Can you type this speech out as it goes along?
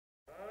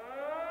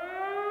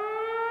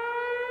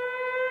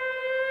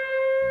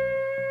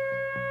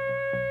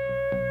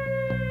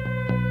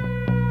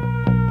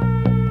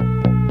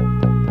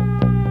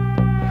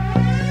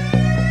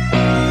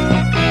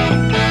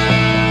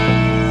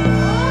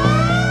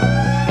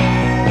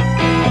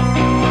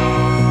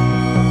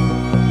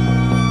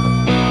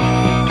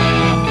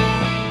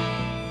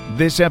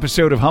This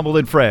episode of Humble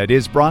and Fred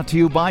is brought to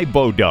you by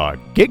Bodog,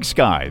 Gig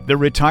Sky, the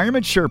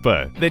Retirement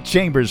Sherpa, the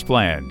Chambers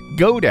Plan,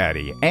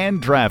 GoDaddy,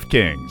 and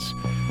DraftKings.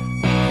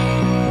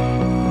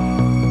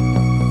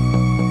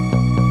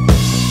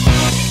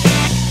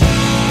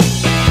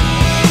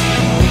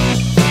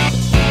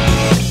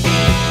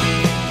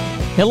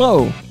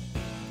 Hello,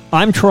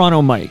 I'm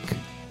Toronto Mike,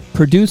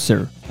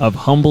 producer of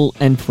Humble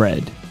and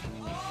Fred.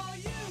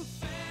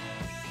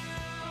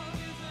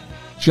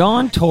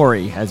 John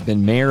Tory has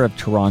been mayor of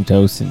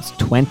Toronto since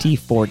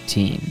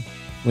 2014,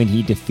 when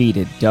he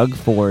defeated Doug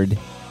Ford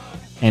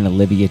and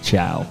Olivia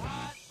Chow.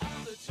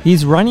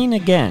 He's running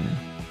again,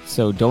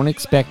 so don't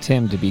expect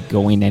him to be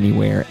going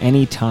anywhere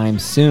anytime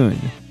soon.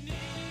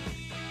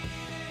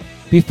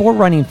 Before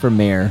running for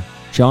mayor,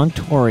 John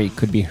Tory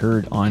could be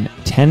heard on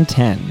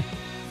 1010,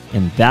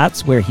 and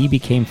that's where he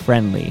became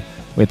friendly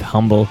with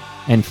Humble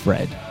and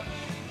Fred.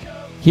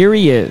 Here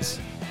he is,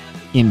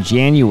 in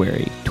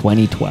January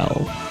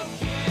 2012.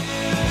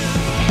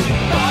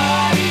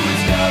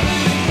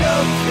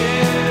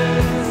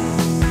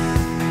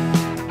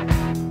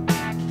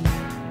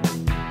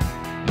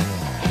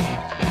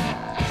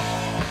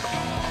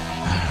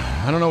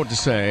 I don't know what to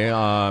say.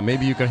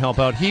 Maybe you can help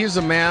out. He is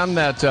a man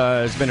that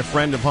has been a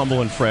friend of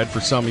Humble and Fred for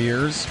some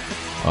years,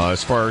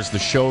 as far as the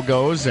show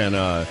goes, and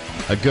a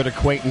good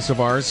acquaintance of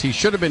ours. He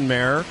should have been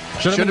mayor.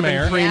 Should have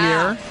been premier.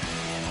 Yeah.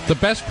 The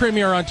best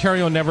premier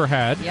Ontario never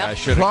had. Yep.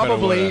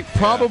 Probably.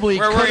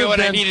 Where were you when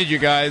I needed you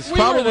guys? We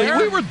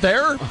were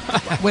there.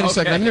 Wait a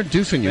second, I'm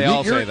introducing you. They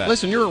all say that.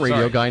 Listen, you're a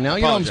radio guy now.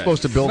 You know I'm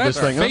supposed to build this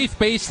thing up.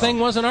 Faith-based thing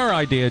wasn't our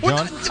idea,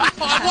 John.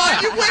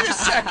 What? Wait a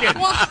second.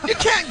 You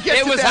can't get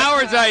It was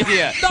Howard's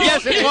idea.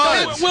 Yes, it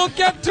was. We'll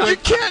get to it. You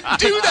can't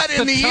do that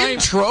in the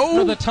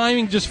intro. The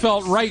timing just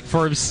felt right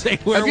for him to say,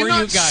 where were you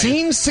guys? Have you not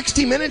seen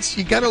 60 Minutes?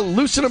 You got to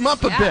loosen him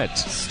up a bit.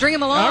 String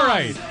him along. All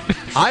right.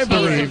 I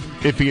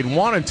believe if he had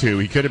wanted to,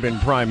 he could have been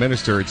prime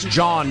minister. It's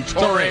John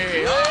Tory.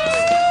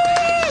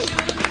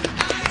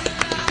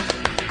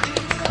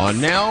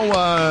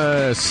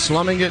 Now,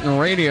 slumming it in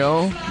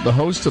radio, the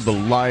host of the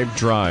Live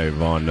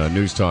Drive on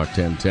News Talk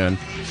 1010.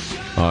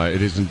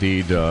 It is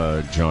indeed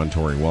John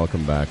Tory.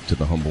 Welcome back to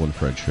the Humble and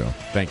Fred Show.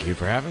 Thank you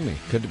for having me.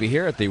 Good to be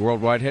here at the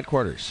worldwide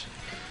headquarters.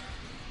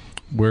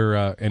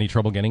 Were any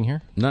trouble getting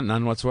here?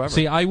 None whatsoever.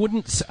 See, I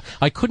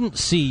couldn't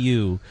see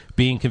you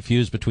being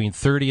confused between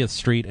 30th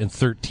Street and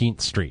 13th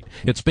Street.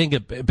 It's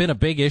been a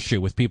big issue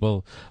with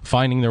people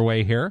finding their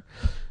way here,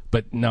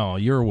 but no,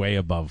 you're way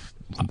above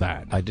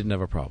that. I didn't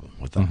have a problem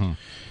with that. Mm-hmm.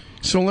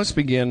 So let's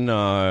begin,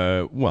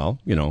 our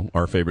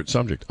favorite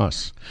subject,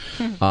 us.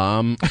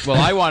 Well,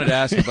 I wanted to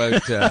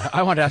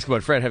ask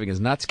about Fred having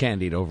his nuts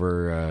candied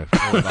over the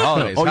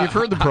holidays. Oh, you've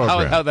heard the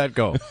program. How'd that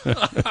go?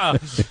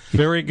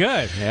 Very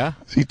good. Yeah?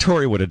 See,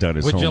 Tory would have done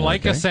his homework. Would you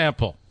like a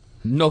sample?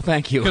 No,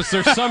 thank you. Because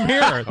there's some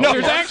here.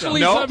 There's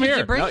actually some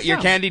here.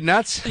 Your candied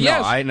nuts?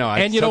 Yes. No, I know.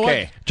 And you know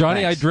okay. what,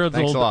 Johnny,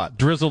 Thanks. I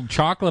drizzled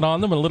chocolate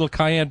on them and a little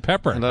cayenne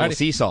pepper. And a little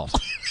sea salt.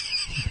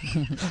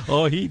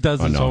 Oh, he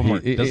does his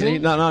homework. Doesn't he?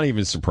 Not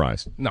even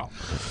surprised. No.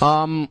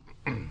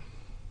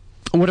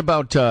 What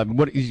about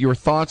what is your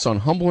thoughts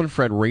on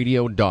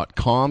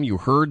humbleandfredradio.com? You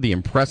heard the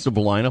impressive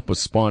lineup of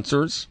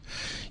sponsors.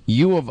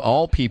 You, of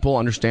all people,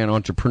 understand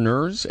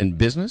entrepreneurs and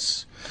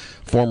business.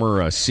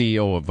 Former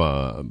CEO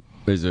of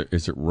is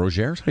it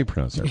Roger's? How do you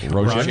pronounce that?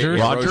 Rogers.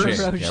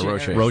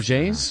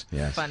 Rogers.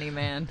 Yes. Funny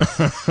man.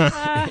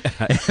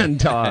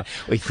 And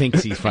he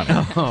thinks he's funny.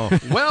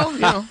 Well,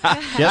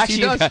 yes,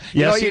 he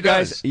does. You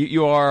guys,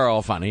 you are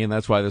all funny, and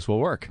that's why this will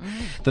work.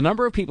 The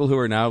number of people who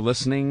are now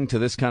listening to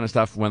this kind of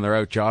stuff when they're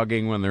out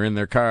jogging, when they're in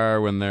their car,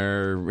 when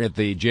they're at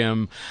the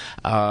gym,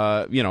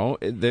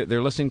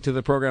 they're listening to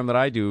the program that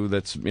I do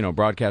that's,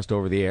 broadcast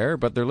over the air,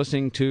 but they're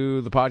listening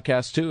to the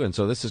podcast too, and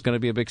so this is going to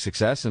be a big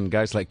success, and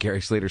guys like Gary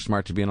Slater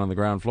smart to be on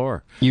the ground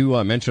floor.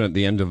 You mentioned at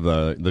the end of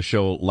the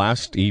show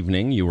last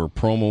evening you were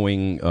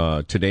promoting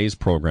today's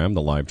program,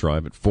 the Live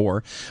Drive at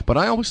 4. But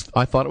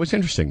I thought it was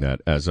interesting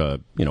that as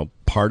a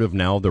part of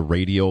now the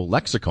radio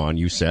lexicon,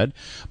 you said,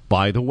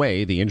 by the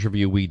way, the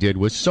interview we did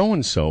with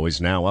so-and-so is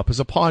now up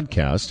as a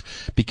podcast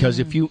because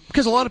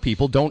because a lot of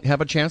people don't have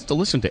a chance to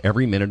listen to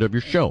every minute of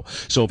your show.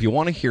 So if you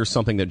want to hear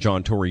something that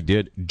John Tory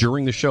did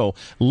during the show,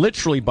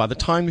 literally by the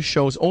time the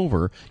show's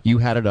over, you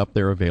had it up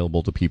there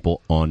available to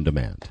people on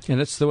demand. And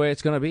it's the way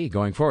it's going to be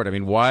going forward. I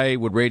mean, why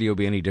would radio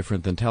be any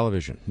different than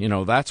television?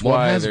 That's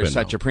why there's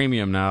such a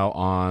premium now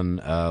on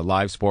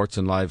live sports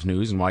and live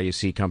news, and why you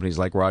see companies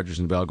like Rogers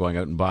and Bell going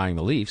out and buying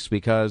the Leafs,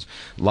 because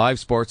live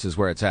sports is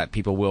where it's at.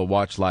 People will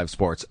watch live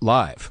sports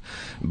live.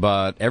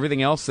 But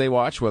everything else they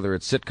watch, whether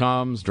it's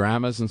sitcoms,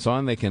 dramas, and so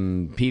on, they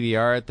can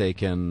PVR it, they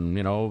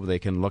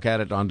can look at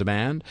it on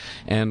demand,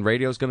 and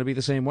radio's going to be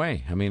the same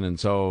way.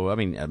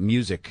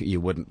 Music,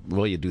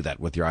 you do that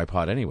with your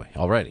iPod anyway,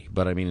 already.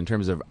 But in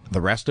terms of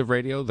the rest of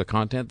radio, the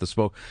content,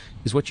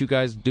 is what you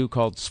guys do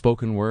called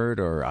spoken word,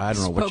 or I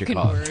don't know what you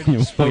call it.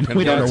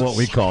 We don't know what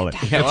we call it.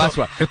 Yeah, that's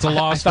what. It's a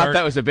lost art. I thought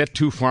that was a bit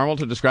too formal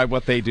to describe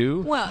what they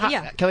do. Well,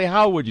 yeah. Kelly,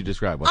 how would you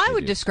describe what I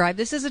would describe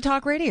this as a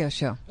talk radio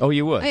show. Oh,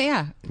 you would?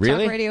 Yeah.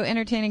 Really? Talk radio,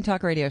 entertaining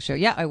talk radio show.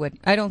 Yeah, I would.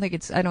 I don't think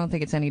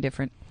it's any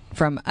different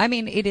from. I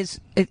mean,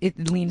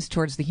 it leans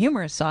towards the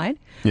humorous side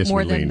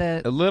more than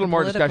the a little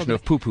more discussion bit.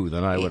 of poo-poo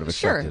than I would have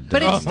expected. Sure,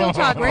 but it's still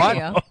talk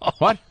radio.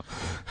 What?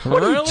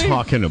 What are you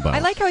talking about? I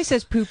like how he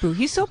says poo-poo.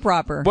 He's so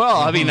proper. Well,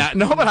 I mean,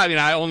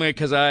 I only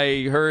because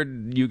I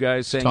heard you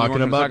guys saying you weren't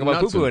going to talk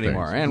about poo-poo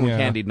anymore, and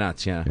candied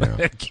nuts, yeah.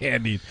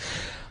 Candied.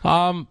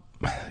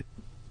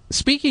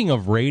 Speaking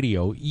of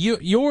radio,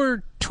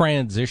 your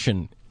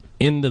transition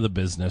into the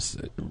business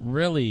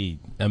really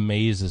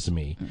amazes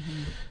me.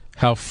 Mm-hmm.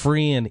 How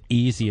free and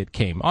easy it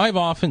came. I've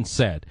often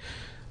said,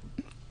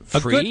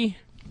 free,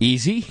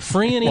 easy.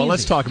 Well,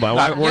 let's talk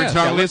about words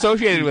normally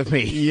associated with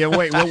me. Yeah,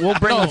 wait. We'll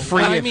bring the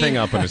free thing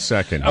up in a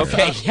second.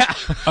 Okay, yeah.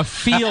 A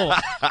feel.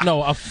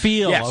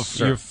 Yes,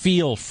 you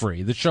feel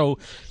free. The show,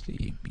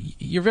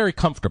 you're very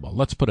comfortable.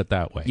 Let's put it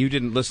that way. You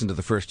didn't listen to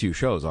the first two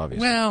shows,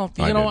 obviously. Well,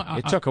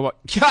 it took a while.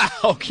 Yeah,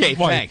 okay,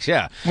 thanks.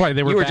 Yeah. Why,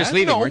 they were you were bad? just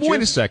leaving, weren't you?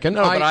 Wait a second.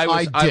 No, but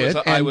I did.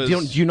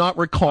 Do you not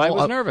recall? I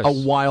was nervous. A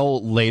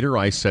while later,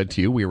 I said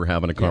to you, we were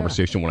having a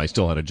conversation when I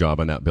still had a job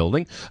in that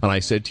building, and I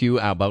said to you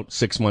about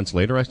 6 months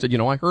later, I said,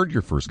 I heard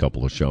your first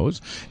couple of shows,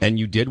 and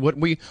you did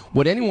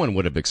what anyone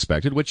would have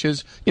expected, which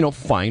is,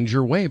 find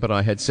your way. But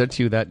I had said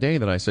to you that day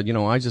that I said,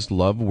 I just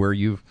love where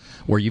you've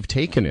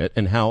taken it,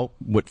 and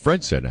what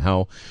Fred said,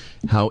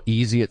 how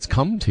easy it's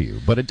come to you.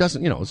 But it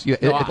doesn't,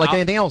 like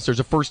anything else, there's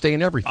a first day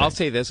in everything. I'll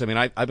say this. I mean,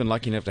 I've been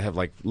lucky enough to have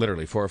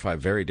literally 4 or 5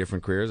 very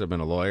different careers. I've been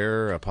a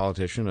lawyer, a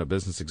politician, a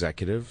business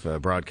executive, a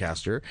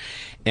broadcaster,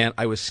 and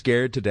I was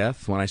scared to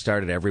death when I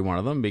started every one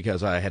of them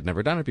because I had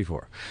never done it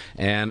before.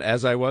 And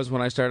as I was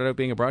when I started out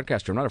being a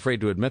broadcaster, I'm not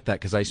afraid to admit that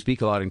because I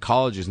speak a lot in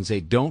colleges and say,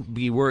 don't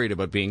be worried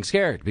about being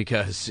scared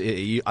because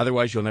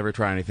otherwise you'll never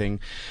try anything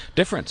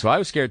different. So I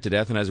was scared to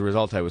death, and as a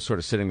result, I was sort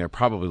of sitting there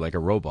probably like a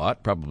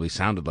robot, probably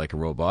sounded like a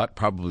robot,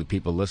 probably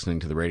people listening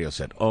to the radio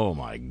said, oh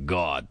my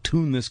God,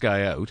 tune this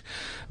guy out.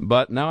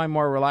 But now I'm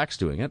more relaxed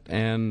doing it,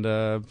 and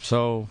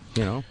so,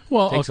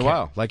 it takes a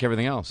while, like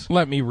everything else.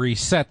 Let me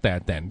reset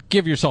that then.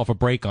 Give yourself a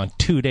break on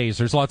 2 days.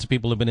 There's lots of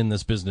people who have been in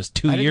this business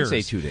 2 years. I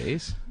didn't say 2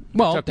 days.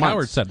 Well,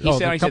 Howard said... He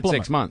said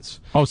 6 months.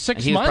 Oh, 6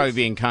 months? He's probably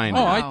being kind.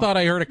 Oh, I thought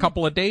I heard a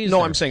couple of days. No,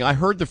 there. I'm saying I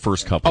heard the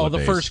first couple of days. Oh,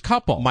 the first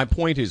couple. My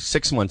point is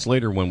 6 months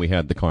later when we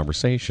had the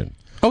conversation.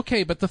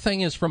 Okay, but the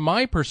thing is, from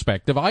my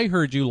perspective, I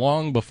heard you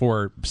long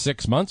before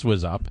 6 months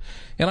was up,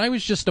 and I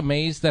was just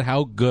amazed at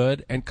how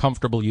good and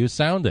comfortable you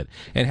sounded,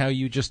 and how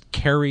you just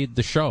carried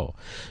the show.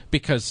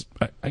 Because,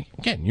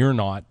 again,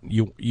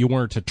 you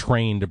weren't a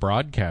trained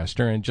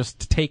broadcaster, and just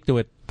to take to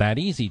it that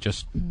easy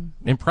just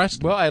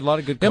impressed me. Well, I had a lot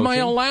of good coaching. Am I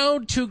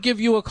allowed to give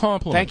you a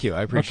compliment? Thank you.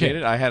 I appreciate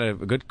it. I had a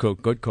good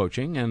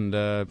coaching, and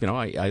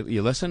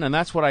you listen, and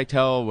that's what I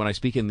tell when I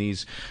speak in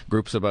these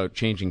groups about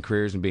changing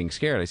careers and being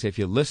scared. I say if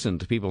you listen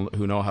to people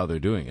who know how they're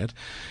doing it.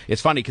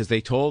 It's funny because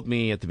they told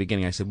me at the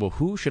beginning, I said, well,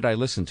 who should I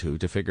listen to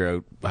figure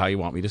out how you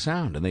want me to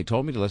sound? And they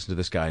told me to listen to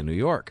this guy in New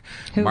York,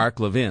 Mark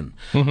Levin.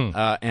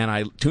 Mm-hmm. And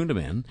I tuned him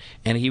in,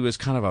 and he was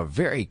kind of a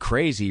very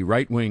crazy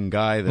right-wing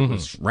guy that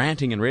was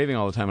ranting and raving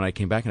all the time, and I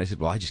came back and I said,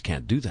 well, I just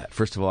can't do that.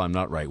 First of all, I'm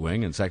not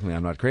right-wing, and secondly,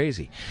 I'm not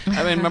crazy.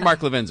 I mean,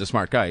 Mark Levin's a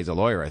smart guy. He's a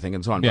lawyer, I think,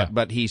 and so on. Yeah.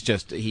 But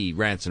he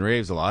rants and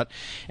raves a lot.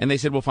 And they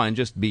said, well, fine,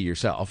 just be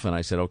yourself. And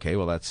I said, okay,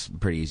 well, that's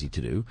pretty easy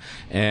to do.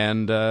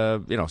 And,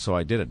 so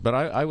I did it.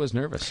 But I was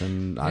nervous,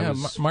 and I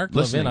was Mark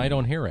listening. Levin, I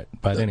don't hear it.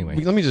 But anyway.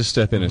 Let me just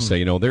step in and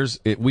say,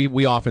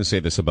 we often say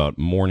this about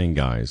morning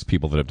guys,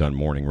 people that have done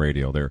morning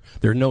radio.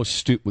 They're no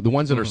stupid. The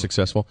ones that are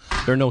successful,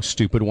 they're no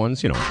stupid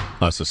ones,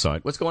 us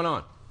aside. What's going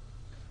on?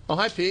 Oh,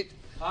 hi, Pete.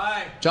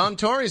 Hi. John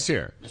Torrey's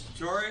here. Mr.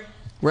 Torrey?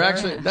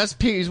 That's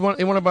Pete. He's one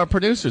of our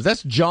producers.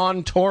 That's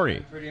John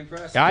Torrey. Pretty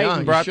impressed. I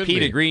even brought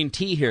Pete a green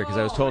tea here because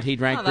I was told he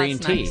drank green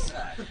tea. Nice.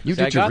 You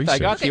did your research. I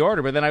got the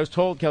order, but then I was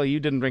told, Kelly, you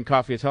didn't drink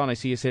coffee at all, and I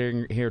see you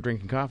sitting here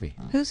drinking coffee.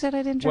 Who said I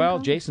didn't drink Well,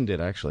 coffee? Jason did,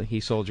 actually.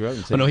 He sold you out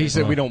and said... he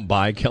said we don't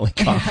buy Kelly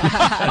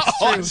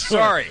coffee. I'm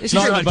sorry. It's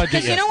true.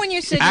 Because when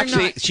you said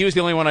actually, you're not... she was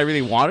the only one I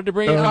really wanted to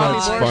bring in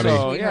coffee for, funny.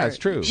 so yeah, it's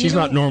true. She's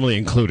not normally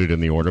included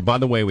in the order. By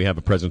the way, we have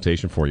a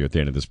presentation for you at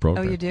the end of this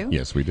program. Oh, you do?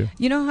 Yes, we do.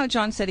 You know how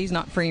John said he's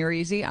not free or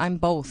easy? I'm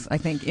both, I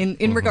think,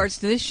 in regards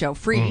to this show.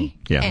 Free,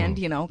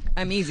 and,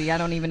 I'm easy. I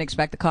don't even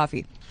expect the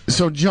coffee.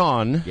 So,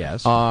 John...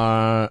 Yes?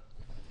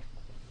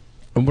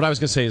 What I was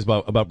going to say is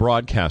about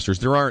broadcasters.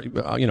 There are,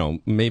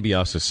 maybe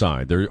us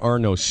aside, there are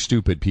no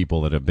stupid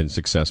people that have been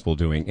successful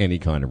doing any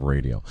kind of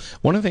radio.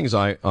 One of the things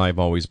I've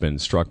always been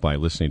struck by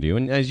listening to you,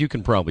 and as you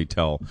can probably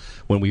tell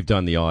when we've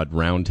done the odd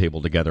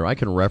roundtable together, I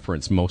can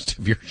reference most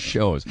of your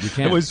shows. You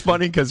can. It was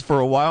funny because for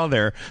a while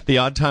there, the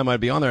odd time I'd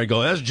be on there, I'd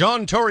go, as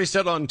John Torrey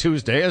said on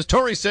Tuesday, as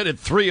Torrey said at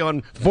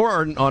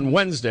 4 on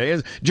Wednesday,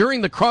 as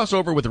during the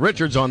crossover with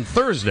Richards on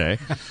Thursday.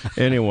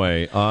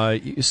 Anyway,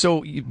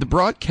 so the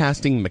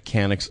broadcasting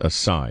mechanics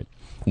aside,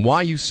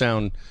 why you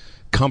sound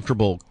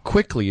comfortable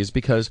quickly is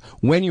because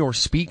when you're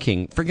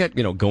speaking, forget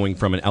going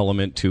from an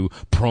element to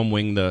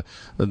promoing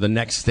the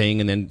next thing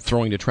and then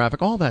throwing to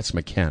traffic, all that's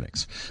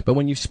mechanics. But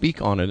when you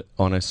speak on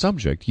a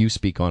subject, you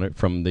speak on it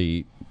from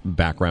the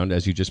background,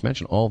 as you just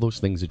mentioned, all those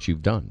things that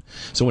you've done.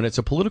 So when it's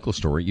a political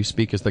story, you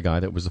speak as the guy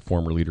that was the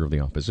former leader of the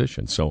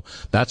opposition. So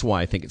that's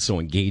why I think it's so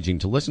engaging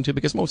to listen to,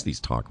 because most of these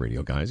talk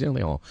radio guys,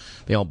 they all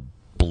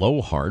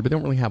blow hard, but they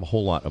don't really have a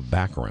whole lot of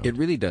background. It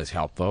really does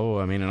help, though.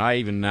 I mean, and I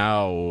even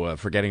now,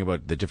 forgetting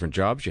about the different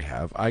jobs you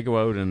have, I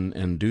go out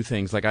and do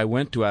things like I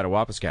went to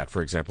Attawapiskat,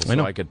 for example,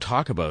 so I could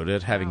talk about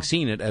it, having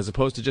seen it, as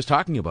opposed to just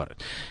talking about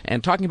it.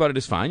 And talking about it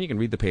is fine. You can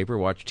read the paper,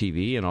 watch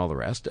TV, and all the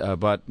rest.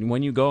 But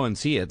when you go and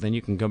see it, then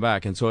you can come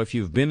back. And so if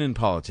you've been in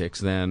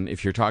politics, then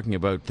if you're talking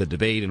about the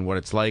debate and what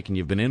it's like, and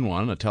you've been in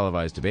one, a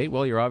televised debate,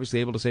 well, you're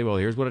obviously able to say, well,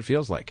 here's what it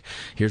feels like.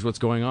 Here's what's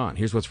going on.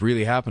 Here's what's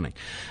really happening.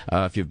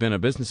 If you've been a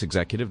business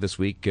executive this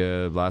week,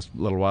 last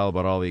little while,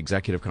 about all the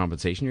executive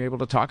compensation, you're able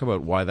to talk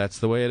about why that's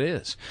the way it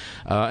is,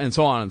 and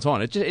so on and so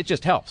on. It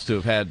just helps to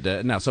have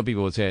had. Now, some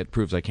people would say it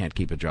proves I can't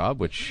keep a job,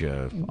 which.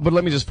 But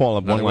let me just follow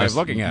up one way of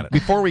looking at it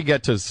before we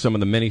get to some of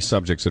the many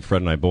subjects that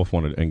Fred and I both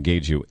want to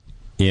engage you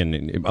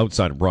in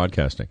outside of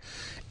broadcasting.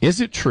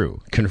 Is it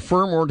true?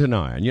 Confirm or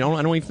deny? And I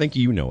don't even think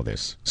you know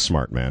this,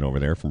 smart man over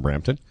there from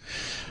Brampton.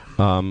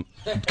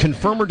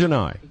 Confirm or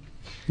deny?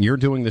 You're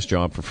doing this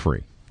job for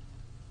free.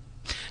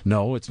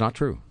 No, it's not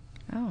true.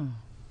 Oh.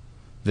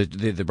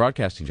 The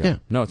broadcasting job. Yeah.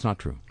 No, it's not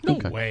true. No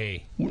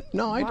way.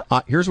 No,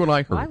 here's what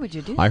I heard. Why would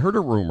you do that? I heard a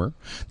rumor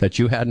that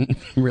you hadn't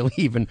really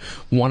even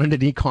wanted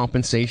any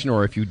compensation,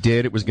 or if you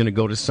did, it was going to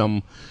go to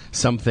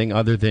something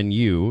other than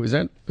you. Is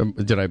that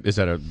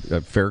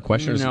a fair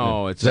question?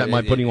 No, is that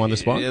my putting you on the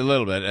spot? A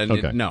little bit. And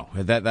okay. No,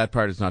 that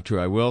part is not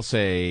true. I will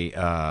say,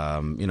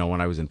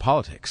 when I was in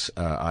politics,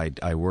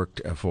 I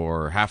worked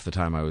for half the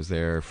time I was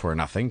there for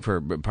nothing,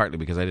 partly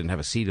because I didn't have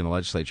a seat in the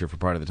legislature for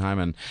part of the time,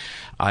 and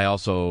I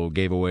also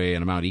gave away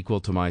an amount equal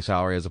to my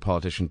salary as a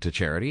politician to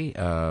charity,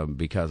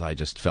 because I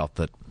just felt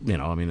that,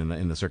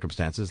 in the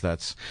circumstances,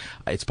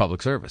 it's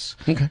public service.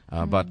 Okay.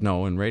 But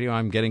no, in radio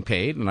I'm getting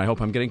paid, and I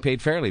hope I'm getting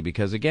paid fairly,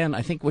 because again,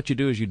 I think what you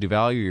do is you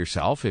devalue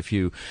yourself if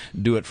you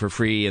do it for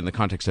free in the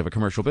context of a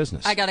commercial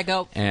business. I gotta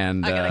go.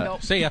 And I gotta go.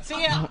 See ya.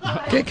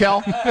 Okay,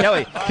 Kel.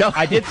 Kelly,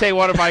 I did say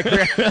one of my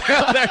career.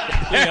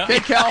 Hey,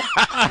 Kel.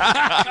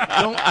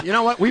 You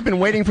know what? We've been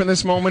waiting for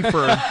this moment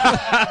for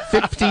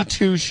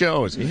 52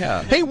 shows.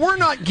 Yeah. Hey, we're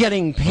not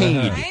getting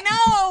paid. I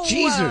know.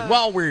 Jesus.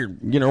 Well, we're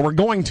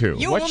going to.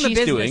 What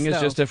she's doing is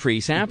just a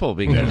free sample,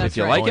 because if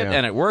you like it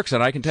and it works,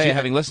 and I can tell you,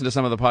 having listened to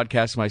some of the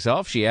podcasts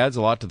myself, she adds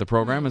a lot to the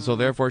program, and so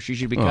therefore she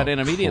should be cut in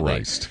immediately.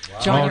 Christ.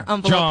 John, your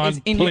envelope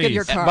is in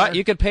your car. But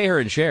you could pay her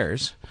in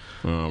shares.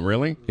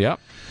 Really? Yep.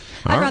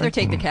 I'd rather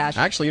take the cash.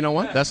 Actually, you know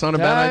what? That's not a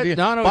bad idea.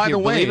 No, By if you the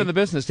way, believe in the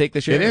business, take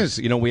the shares.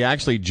 it is. We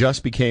actually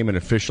just became an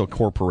official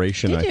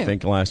corporation. Did you? I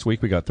think last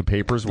week we got the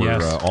papers where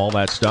Yes. all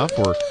that stuff.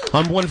 We're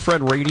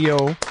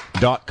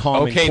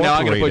HumbleandFredRadio.com. Okay, now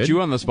I'm going to put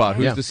you on the spot.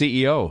 Who's Yeah. the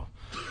CEO?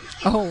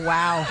 Oh,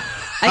 wow.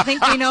 I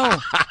think we know.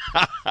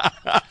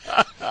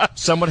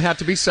 Someone had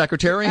to be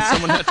secretary, and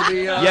someone had to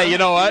be. Yeah, you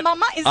know what?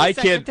 Mama is the I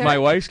kid secretary. my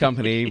wife's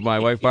company. My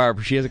wife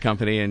Barb, she has a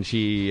company, and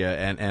she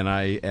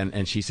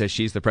and she says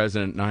she's the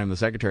president and I'm the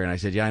secretary. And I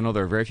said, yeah, I know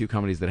there are very few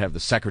companies that have the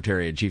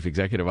secretary and chief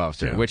executive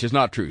officer, which is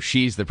not true.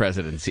 She's the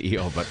president and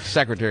CEO, but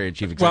secretary and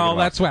chief executive. Well,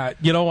 that's why.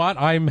 You know what?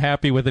 I'm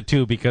happy with it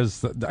too,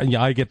 because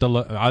I get to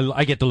look.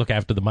 I get to look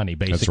after the money.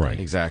 Basically, That's right.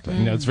 Exactly.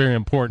 It's very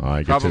important. I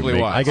get Probably to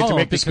make, why. I get to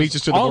make the because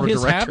speeches to the all board of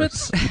his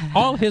directors.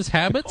 all his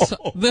habits.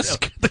 This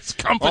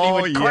company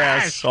would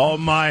crash. all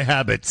my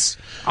habits.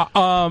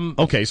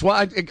 Okay, so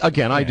I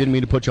didn't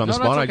mean to put you on the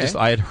No, spot. that's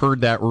okay. I had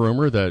heard that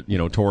rumor that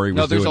Tory was.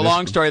 No, there's a doing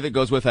long this. story that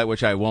goes with that,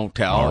 which I won't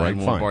tell All right, and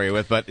won't fine. bore you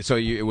with. But so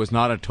it was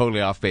not a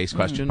totally off base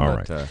question. All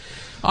but, right.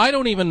 I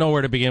don't even know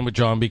where to begin with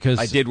John, because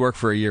I did work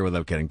for a year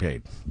without getting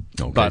paid.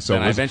 Okay, But so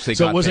then it I was- eventually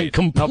so got it wasn't paid.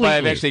 completely. No, but I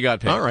eventually got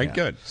paid. All right, Yeah.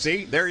 good.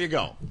 See, there you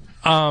go.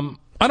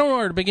 I don't know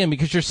where to begin,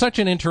 because you're such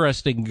an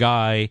interesting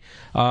guy,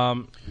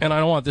 and I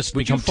don't want this to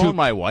Would you become phone too.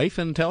 my wife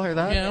and tell her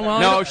that? Yeah,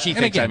 well, no, she and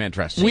thinks again, I'm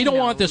interested. We don't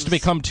want this to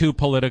become too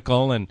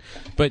political,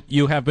 but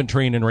you have been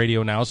trained in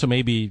radio now, so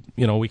maybe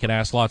we can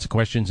ask lots of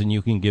questions and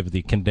you can give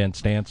the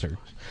condensed answers.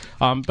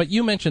 But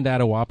you mentioned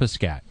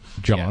Attawapiskat,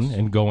 John, Yes.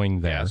 and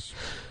going there. Yes.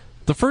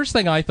 The first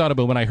thing I thought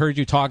about when I heard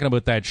you talking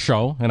about that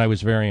show, and I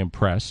was very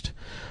impressed.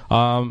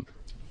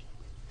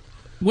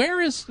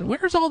 Where's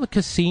all the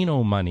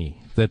casino money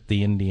that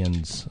the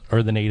Indians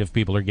or the native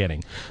people are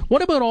getting?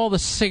 What about all the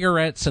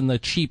cigarettes and the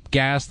cheap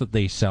gas that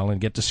they sell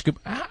and get to scoop?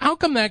 How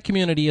come that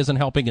community isn't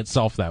helping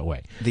itself that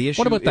way? The issue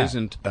what about that?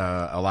 isn't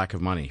a lack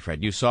of money,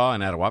 Fred. You saw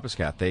in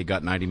Attawapiskat they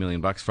got $90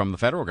 million from the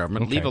federal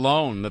government. Okay. Leave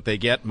alone that they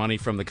get money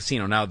from the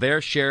casino. Now their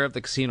share of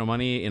the casino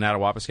money in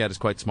Attawapiskat is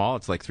quite small.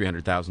 It's like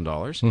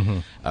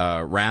 $300,000.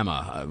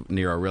 Rama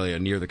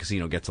near the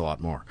casino gets a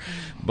lot more.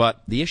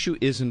 But the issue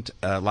isn't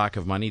a lack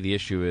of money. The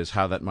issue is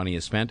how that money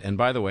is spent. And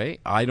by the way,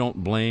 I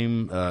don't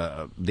blame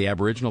the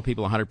Aboriginal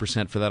people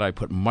 100% for that. I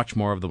put much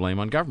more of the blame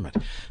on government.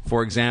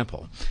 For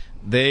example,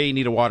 they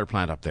need a water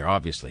plant up there.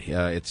 Obviously,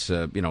 it's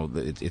in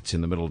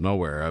the middle of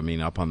nowhere. I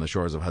mean, up on the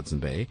shores of Hudson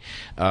Bay.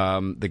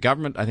 The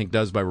government, I think,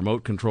 does by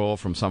remote control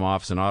from some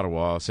office in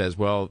Ottawa, says,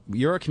 well,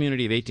 you're a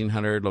community of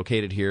 1,800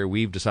 located here.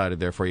 We've decided,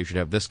 therefore, you should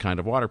have this kind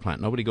of water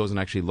plant. Nobody goes and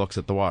actually looks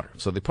at the water.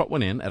 So they put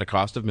one in at a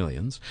cost of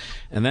millions,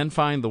 and then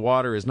find the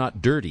water is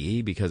not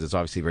dirty because it's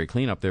obviously very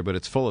clean up there, but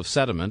it's full of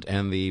sediment,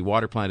 and the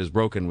water plant is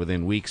broken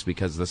within weeks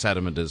because the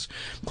sediment is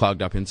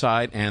clogged up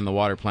inside, and the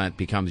water plant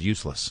becomes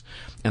useless.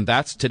 And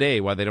that's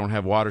today why they don't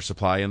have water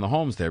supply in the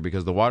homes there,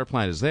 because the water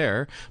plant is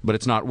there, but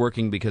it's not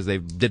working because they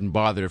didn't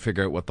bother to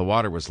figure out what the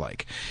water was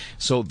like.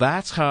 So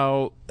that's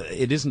how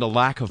it isn't a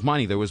lack of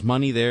money. There was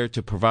money there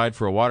to provide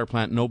for a water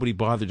plant. Nobody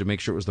bothered to make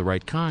sure it was the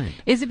right kind.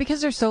 Is it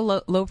because they're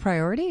so low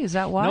priority? Is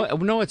that why?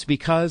 No, it's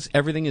because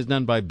everything is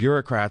done by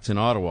bureaucrats in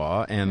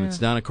Ottawa, and it's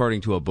done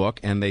according to a book,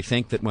 and they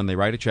think that when they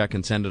write a check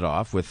and send it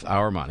off with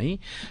our money,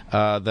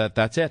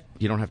 that's it.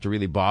 You don't have to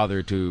really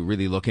bother to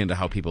really look into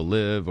how people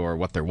live or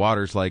what their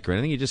water's like or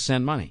anything. You just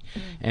send money.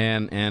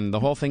 And the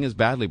whole thing is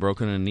badly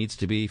broken and needs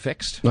to be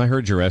fixed. I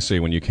heard your essay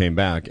when you came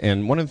back,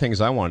 and one of the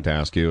things I wanted to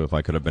ask you, if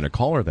I could have been a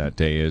caller that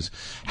day, is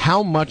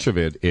how much of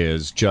it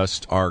is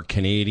just our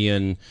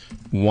Canadian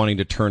wanting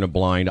to turn a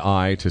blind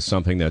eye to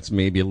something that's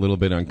maybe a little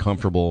bit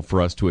uncomfortable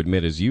for us to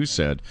admit, as you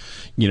said.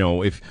 You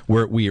know, if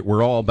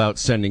we're all about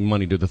sending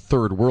money to the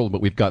third world,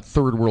 but we've got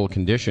third world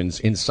conditions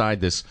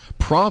inside this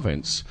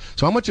province.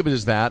 So how much of it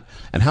is that,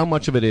 and how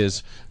much of it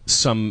is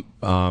some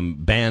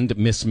band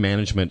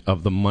mismanagement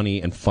of the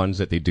money and funds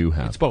that they do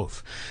have? It's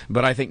both.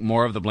 But I think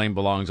more of the blame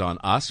belongs on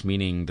us,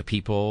 meaning the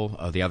people,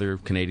 the other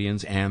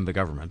Canadians, and the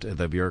government,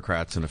 the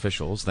bureaucrats and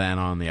officials, than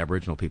on the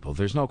Aboriginal people.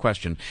 There's no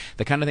question.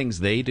 The kind of things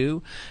they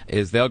do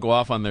is they'll go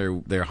off on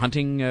their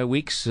hunting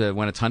weeks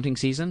when it's hunting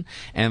season,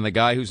 and the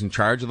guy who's in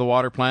charge of the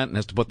water plant and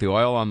has to put the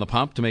oil on the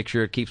pump to make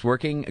sure it keeps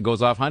working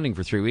goes off hunting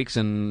for 3 weeks,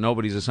 and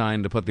nobody's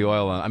assigned to put the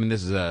oil on. I mean,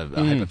 this is a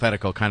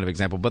hypothetical kind of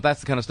example, but that's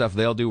the kind of stuff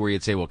they'll do where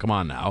you'd say, well, come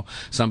on now.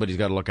 Somebody's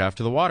got to look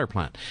after the water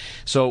plant.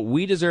 So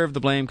we deserve the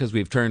blame because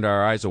we've turned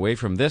our eyes away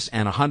from this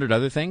and 100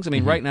 other things. I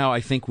mean, right now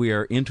I think we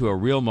are into a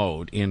real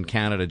mode in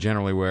Canada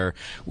generally where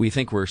we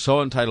think we're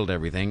so entitled to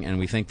everything, and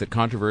we think that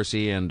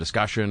controversy and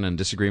discussion and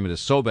disagreement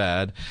is so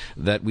bad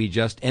that we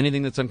just,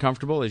 anything that's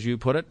uncomfortable, as you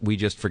put it, we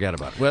just forget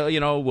about it. Well, you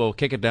know, we'll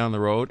kick it down the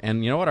road,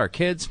 and you know what, our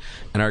kids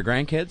and our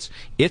grandkids,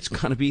 it's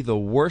going to be the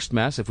worst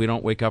mess if we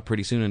don't wake up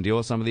pretty soon and deal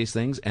with some of these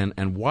things,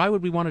 and why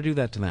would we want to do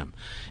that to them?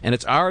 And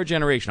it's our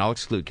generation. I'll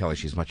exclude Kelly,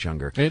 she's much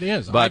younger. It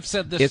is. But I've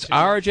said this. It's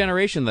our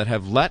generation that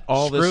have let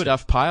all this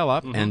stuff pile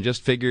up and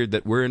just figured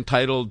that we're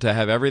entitled to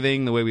have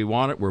everything the way we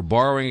want it. We're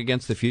borrowing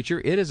against the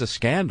future. It is a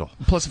scandal.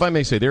 Plus, if I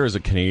may say, there is a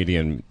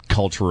Canadian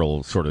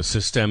cultural sort of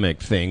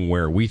systemic thing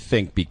where we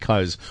think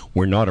because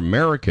we're not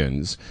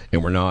Americans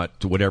and we're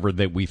not whatever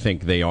that we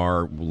think they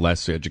are,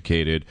 less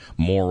educated,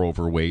 more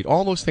overweight,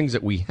 all those things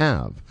that we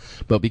have.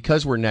 But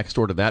because we're next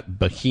door to that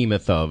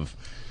behemoth of,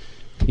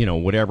 you know,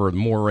 whatever,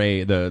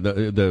 moray,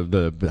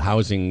 the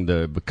housing,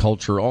 the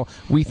culture, all,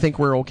 we think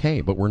we're okay,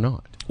 but we're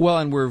not. Well,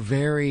 and we're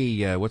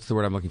very, what's the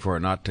word I'm looking for?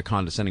 Not to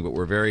condescending, but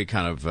we're very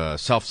kind of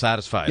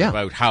self-satisfied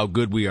about how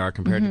good we are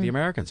compared to the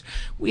Americans.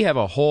 We have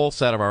a whole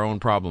set of our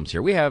own problems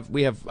here. We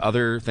have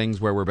other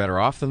things where we're better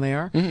off than they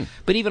are.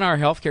 But even our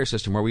healthcare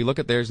system, where we look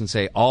at theirs and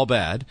say all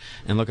bad,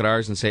 and look at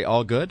ours and say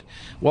all good,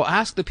 well,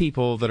 ask the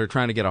people that are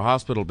trying to get a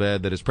hospital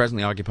bed that is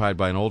presently occupied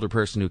by an older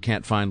person who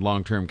can't find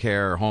long-term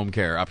care or home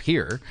care up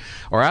here,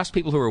 or ask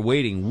people who are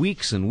waiting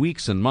weeks and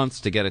weeks and months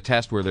to get a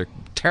test where they're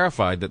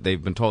terrified that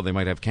they've been told they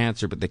might have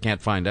cancer, but they can't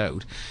find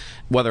out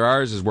whether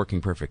ours is working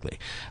perfectly,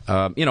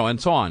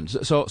 and so on.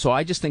 So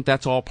I just think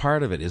that's all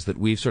part of it, is that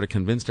we've sort of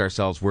convinced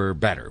ourselves we're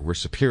better, we're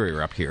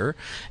superior up here,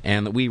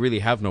 and that we really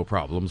have no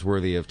problems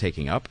worthy of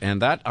taking up.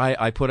 And that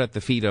I put at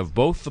the feet of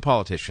both the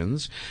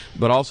politicians,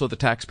 but also the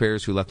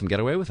taxpayers who let them get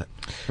away with it.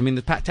 I mean,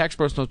 the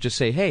taxpayers don't just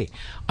say, hey,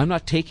 I'm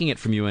not taking it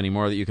from you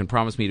anymore that you can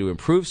promise me to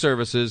improve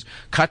services,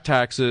 cut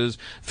taxes,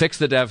 fix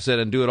the deficit,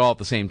 and do it all at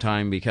the same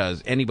time,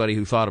 because anybody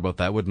who thought about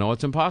that would know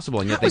it's impossible.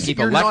 And yet they keep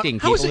electing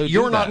people who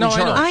do that. Not in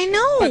charge? I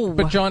know.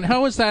 But John,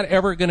 how is that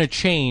ever going to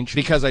change?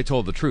 Because I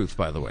told the truth,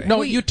 by the way.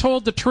 No, you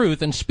told the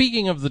truth. And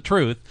speaking of the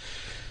truth,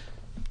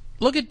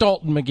 look at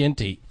Dalton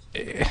McGuinty.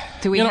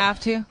 Do we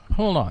have to?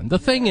 Hold on. The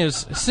thing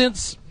is,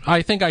 since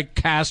I think I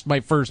cast my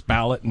first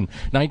ballot in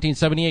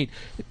 1978,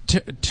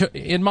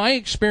 in my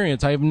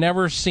experience, I have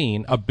never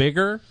seen a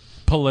bigger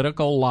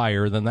political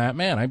liar than that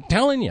man. I'm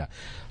telling you.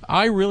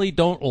 I really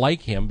don't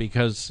like him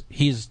because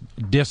he's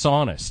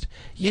dishonest.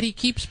 Yet he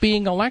keeps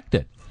being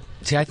elected.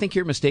 See, I think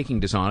you're mistaking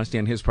dishonesty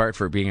on his part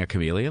for being a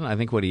chameleon. I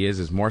think what he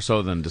is more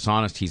so than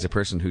dishonest. He's a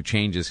person who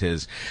changes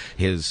his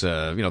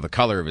the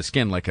color of his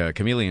skin like a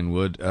chameleon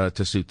would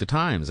to suit the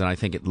times. And I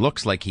think it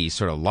looks like he's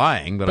sort of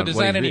lying. But is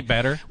that any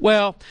better?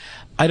 Well,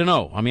 I don't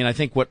know. I mean, I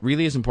think what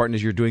really is important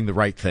is you're doing the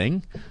right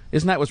thing.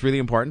 Isn't that what's really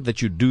important?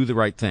 That you do the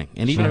right thing.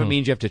 And even if it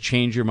means you have to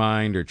change your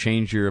mind or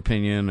change your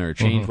opinion or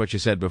change what you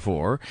said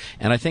before.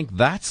 And I think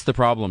that's the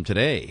problem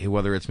today,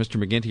 whether it's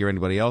Mr. McGuinty or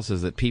anybody else,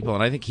 is that people,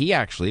 and I think he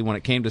actually, when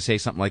it came to say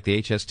something like the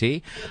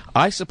HST,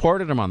 I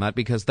supported him on that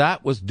because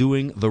that was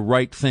doing the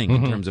right thing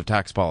in terms of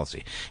tax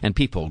policy. And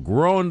people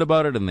groaned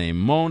about it and they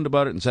moaned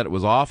about it and said it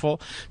was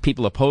awful.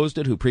 People opposed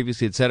it who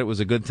previously had said it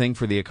was a good thing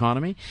for the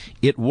economy.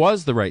 It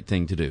was the right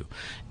thing to do.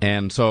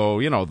 And so,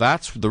 you know,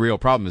 that's the real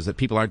problem, is that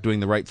people aren't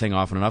doing the right thing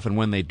often enough. And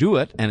when they do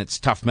it, and it's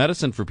tough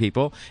medicine for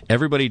people,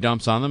 everybody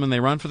dumps on them and they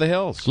run for the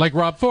hills. Like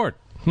Rob Ford.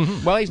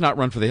 Well, he's not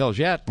run for the hills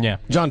yet. Yeah.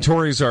 John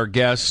Tory's our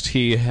guest.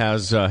 He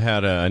has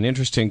had an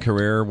interesting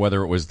career,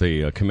 whether it was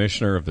the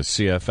commissioner of the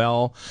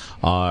CFL,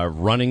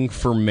 running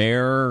for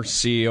mayor,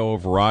 CEO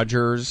of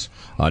Rogers,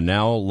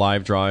 now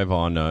Live Drive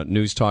on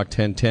News Talk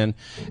 1010.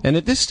 And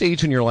at this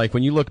stage in your life,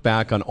 when you look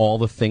back on all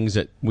the things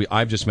that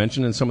I've just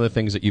mentioned and some of the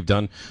things that you've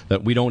done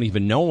that we don't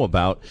even know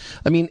about,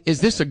 I mean,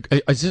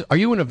 are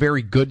you in a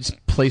very good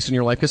place in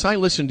your life? Because I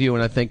listen to you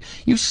and I think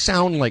you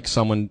sound like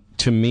someone,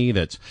 to me,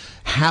 that's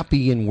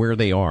happy in where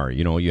they are.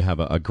 You know, you have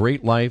a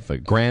great life,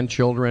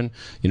 grandchildren,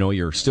 you know,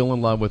 you're still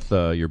in love with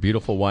your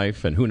beautiful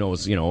wife, and who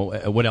knows, you know,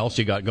 what else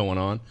you got going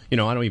on. You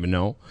know, I don't even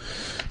know.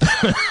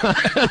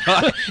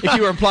 If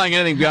you were implying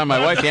anything beyond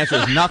my wife, the answer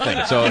is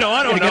nothing. So, you know,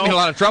 I don't know. You're getting in a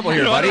lot of trouble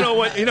here, buddy. I don't know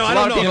what, you know, I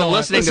don't know. A lot of people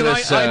listening to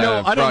this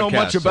I don't know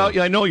much about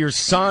you. I know your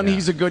son. Yeah.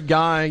 He's a good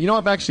guy. You know,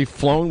 I've actually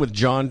flown with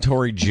John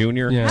Tory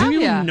Jr. Yeah. Do you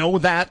Yeah. know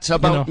that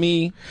about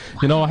me?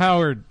 You know,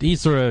 Howard, he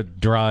sort of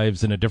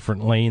drives in a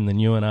different lane than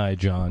you and I,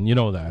 John. You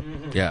know that.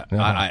 Yeah,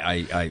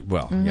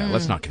 well, yeah,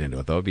 let's not get into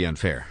it, though. It'd be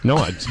unfair. No,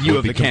 you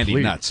have the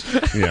candied nuts.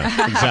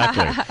 Yeah,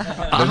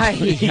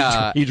 exactly.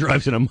 He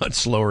drives in a much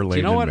slower lane.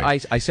 You know than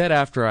what? me. I said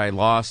after I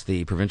lost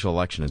the provincial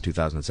election in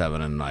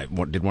 2007, and I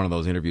did one of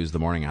those interviews the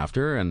morning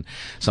after, and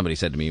somebody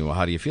said to me, well,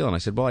 how do you feel? And I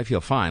said, well, I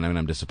feel fine. I mean,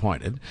 I'm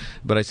disappointed.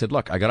 But I said,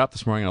 look, I got up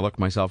this morning and I looked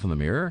myself in the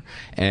mirror,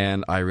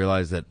 and I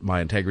realized that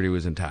my integrity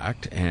was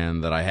intact,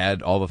 and that I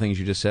had all the things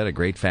you just said, a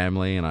great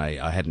family, and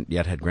I hadn't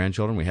yet had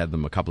grandchildren. We had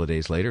them a couple of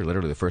days later.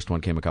 Literally, the first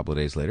one came a couple of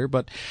days later.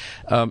 But,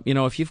 you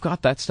know, if you've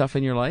got that stuff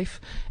in your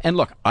life, and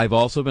look, I've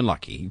also been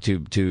lucky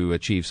to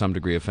achieve some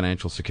degree of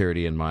financial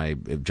security in my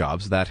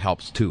jobs. That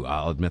helps too,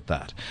 I'll admit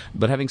that.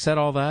 But having said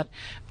all that,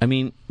 I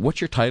mean,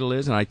 what your title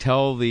is, and I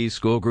tell the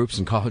school groups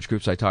and college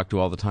groups I talk to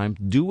all the time,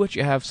 do what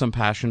you have some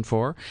passion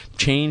for.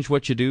 Change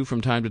what you do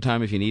from time to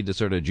time if you need to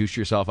sort of juice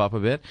yourself up a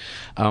bit.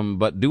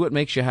 But do what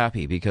makes you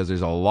happy, because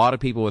there's a lot of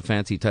people with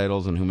fancy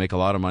titles and who make a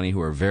lot of money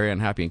who are very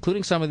unhappy,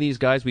 including some of these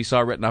guys we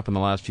saw written up in the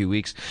last few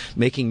weeks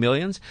making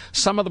millions.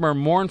 Some of them are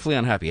mournfully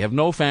unhappy, have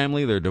no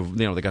family,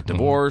 they got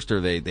divorced,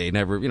 or they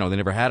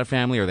never had a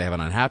family, or they have an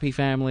unhappy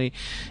family,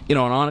 you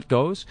know, and on it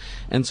goes.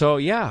 And so,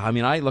 yeah, I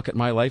mean, I look at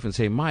my life and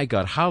say, my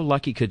God, how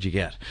lucky could you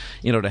get,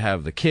 you know, to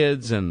have the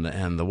kids and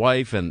the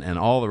wife and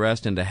all the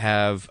rest, and to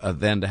have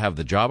then to have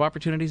the job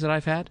opportunities that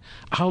I've had.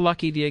 How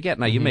lucky do you get?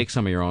 Now, you make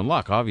some of your own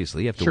luck,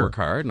 obviously. You have to work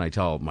hard, and I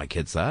tell my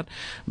kids that.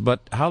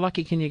 But how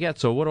lucky can you get?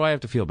 So what do I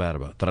have to feel bad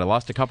about? That I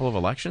lost a couple of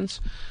elections?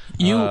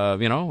 You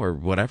know, or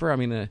whatever? I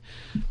mean...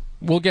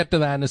 We'll get to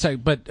that in a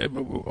second, but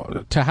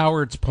to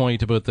Howard's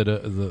point about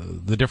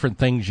the different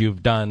things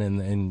you've done,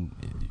 and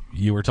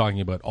you were talking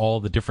about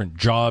all the different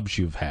jobs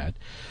you've had,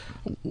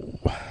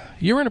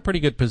 you're in a pretty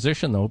good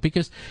position, though,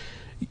 because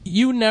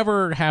you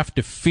never have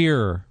to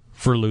fear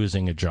for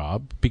losing a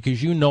job,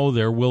 because you know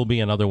there will be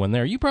another one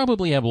there. You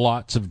probably have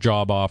lots of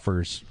job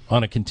offers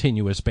on a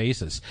continuous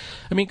basis.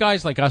 I mean,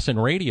 guys like us in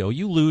radio,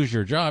 you lose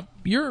your job,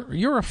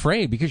 you're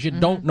afraid because you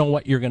don't know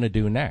what you're going to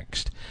do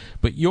next.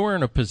 But you're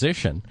in a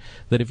position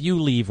that if you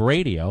leave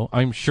radio,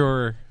 I'm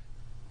sure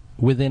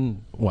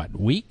within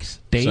weeks,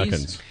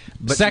 days,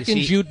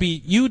 seconds, you'd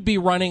be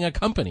running a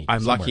company.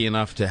 I'm somewhere. lucky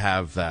enough to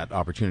have that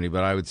opportunity,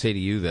 but I would say to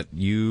you that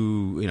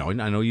you know,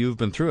 I know you've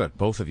been through it,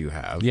 both of you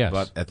have. Yes.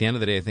 But at the end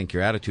of the day, I think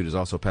your attitude is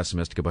also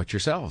pessimistic about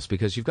yourselves,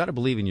 because you've got to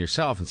believe in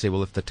yourself and say,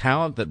 well, if the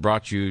talent that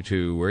brought you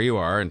to where you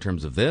are in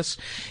terms of this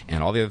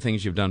and all the other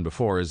things you've done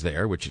before is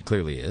there, which it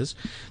clearly is,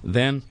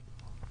 then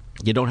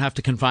you don't have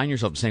to confine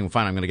yourself to saying, well,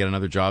 fine, I'm going to get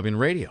another job in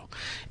radio.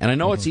 And I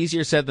know it's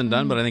easier said than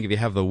done, but I think if you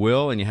have the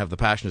will and you have the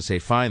passion to say,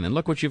 fine, then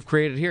look what you've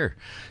created here.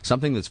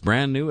 Something that's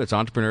brand new, it's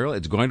entrepreneurial,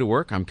 it's going to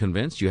work, I'm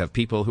convinced. You have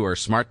people who are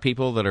smart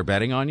people that are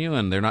betting on you,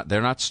 and they're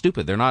not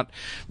stupid. They're not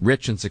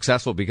rich and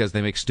successful because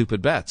they make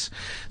stupid bets.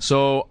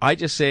 So I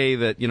just say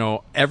that, you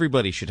know,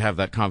 everybody should have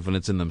that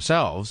confidence in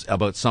themselves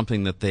about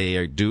something that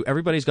they do.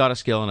 Everybody's got a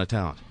skill and a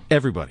talent.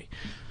 Everybody.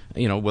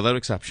 You know, without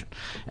exception.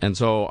 And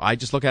so I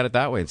just look at it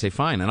that way and say,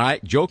 fine. And I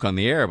joke on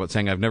the air about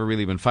saying I've never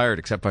really been fired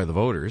except by the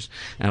voters.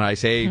 And I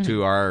say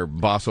to our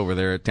boss over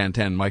there at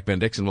 1010, Mike Ben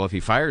Dixon, well, if he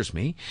fires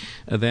me,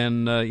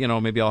 then, you know,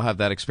 maybe I'll have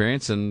that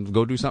experience and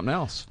go do something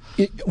else.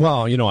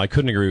 Well, you know, I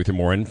couldn't agree with you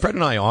more. And Fred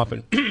and I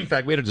often, in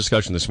fact, we had a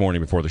discussion this morning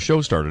before the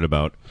show started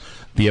about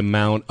the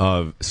amount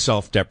of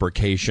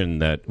self-deprecation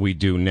that we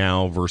do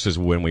now versus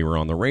when we were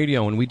on the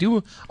radio.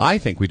 And I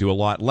think we do a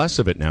lot less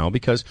of it now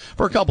because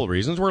for a couple of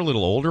reasons. We're a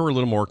little older, we're a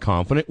little more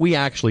confident. We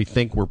actually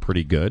think we're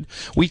pretty good.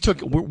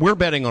 We're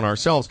betting on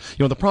ourselves.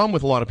 The problem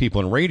with a lot of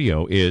people in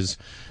radio is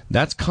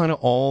that's kind of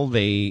all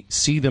they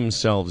see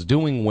themselves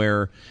doing,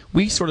 where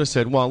we sort of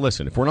said, well,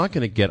 listen, if we're not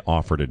going to get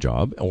offered a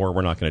job, or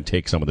we're not going to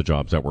take some of the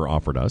jobs that were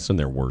offered us, and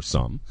there were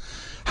some,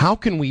 how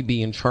can we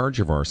be in charge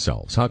of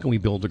ourselves? How can we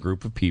build a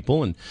group of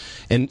people?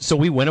 And so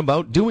we went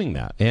about doing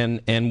that.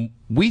 And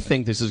we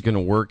think this is going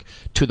to work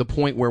to the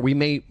point where we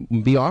may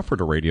be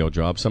offered a radio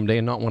job someday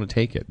and not want to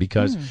take it,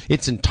 because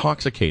it's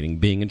intoxicating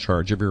being in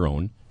charge of your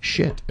own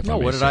shit. No,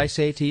 what did I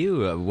say to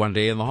you one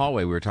day in the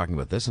hallway? We were talking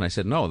about this, and I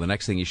said, no, the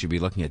next thing you should be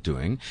looking at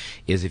doing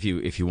is if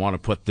you want to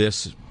put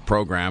this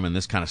program and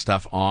this kind of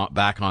stuff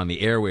back on the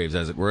airwaves,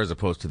 as it were, as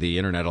opposed to the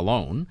internet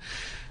alone,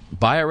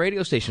 buy a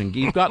radio station.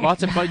 You've got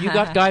you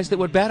got guys that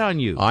would bet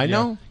on you. I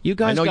know. You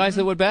guys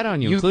that would bet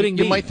on you, including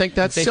me. You might think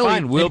that's silly.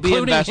 Fine, we'll be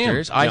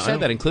investors. Him. I said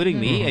that, including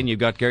me, and you've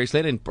got Gary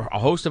Slade and a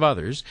host of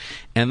others.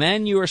 And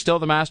then you are still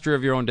the master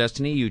of your own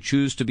destiny. You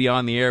choose to be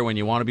on the air when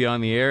you want to be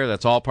on the air.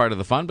 That's all part of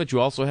the fun, but you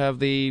also have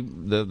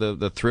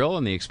the thrill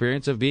and the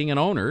experience of being an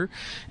owner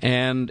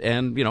and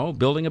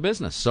building a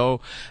business. So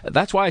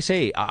that's why I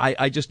say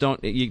I just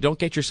don't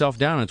get yourself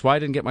down. It's why I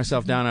didn't get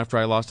myself down after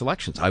I lost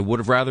elections. I would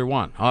have rather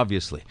won,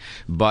 obviously.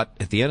 But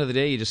at the end of the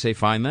day, you just say,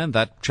 fine then,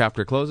 that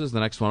chapter closes,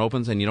 the next one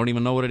opens, and you don't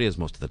even know what it is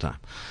most of the time.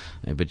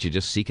 But you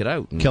just seek it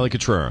out. Kelly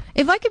Cutrera.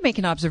 If I could make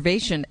an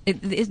observation,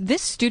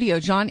 this studio,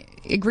 John,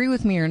 agree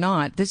with me or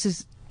not, this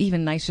is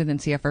even nicer than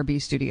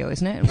CFRB studio,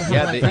 isn't it?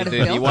 Yeah,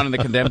 the one in the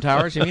Condemned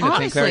Towers, you mean?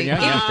 Honestly,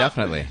 yeah,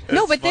 definitely.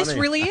 No, but this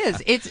really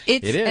is. It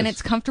is. And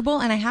it's comfortable,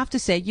 and I have to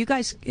say, you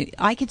guys,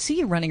 I could see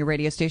you running a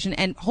radio station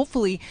and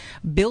hopefully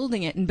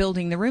building it and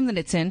building the room that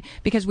it's in,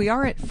 because we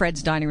are at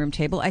Fred's dining room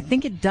table. I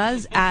think it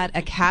does add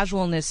a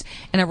casualness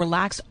and a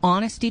relaxed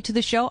honesty to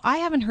the show. I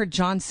haven't heard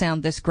John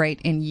sound this great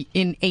in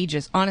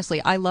ages.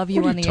 Honestly, I love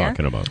you on the air. What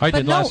are you talking about? I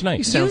did last night.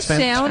 He sounds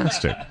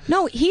fantastic.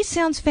 No, he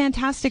sounds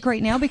fantastic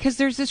right now, because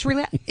there's this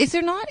is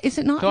there not? Is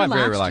it not I'm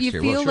very relaxed? relaxed You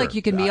here. feel Well, sure. like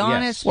you can be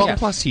honest. Well,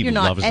 plus he you're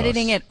not loves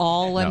editing us. it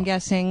all, I'm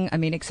guessing. I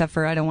mean, except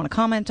for I don't want to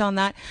comment on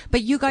that.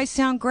 But you guys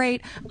sound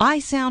great. I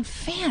sound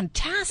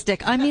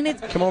fantastic. I mean,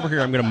 it's... Come over here.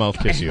 I'm going to mouth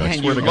kiss you. I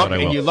swear to God I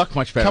will. And you look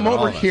much better. Come than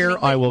over all of us. here.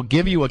 I will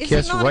give you a Is it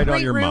kiss not a right on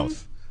great your room?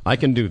 mouth. I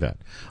can do that.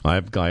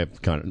 I've kind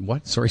of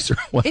what? Sorry, sir.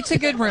 What? It's a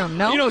good room.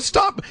 No,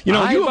 Stop. You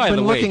have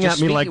been looking at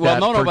me like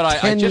that. Well, no, but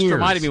I just years.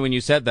 reminded me when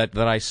you said that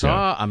I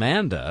saw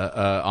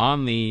Amanda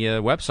on the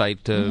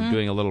website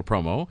doing a little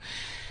promo.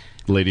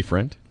 Lady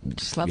friend.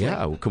 just lovely.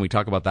 Yeah, can we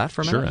talk about that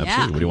for a minute? Sure,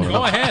 absolutely. What do you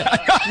want to know? Go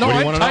ahead. No,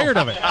 I'm tired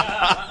of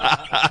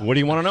it. What do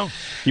you want to know?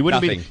 You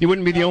wouldn't Nothing. be. You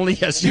wouldn't be the only.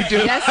 Yes, you do.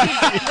 Yes, look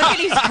at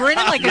he's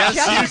grinning like a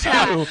Yes,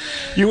 cat. you do.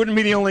 You wouldn't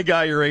be the only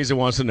guy your age that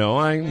wants to know.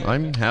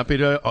 I'm happy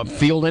to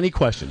field any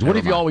questions. What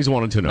have you always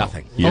wanted to know?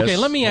 Nothing. Yes. Okay,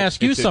 let me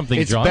ask you something,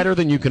 It's John. better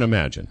than you can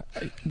imagine.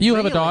 You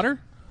have a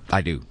daughter?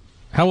 I do.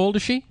 How old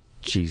is she?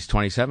 She's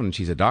 27 and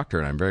she's a doctor,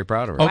 and I'm very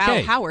proud of her.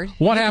 Okay. Wow, Howard.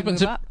 What you can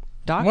happens move if up.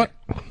 Doctor.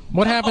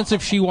 what happens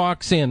if she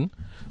walks in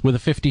with a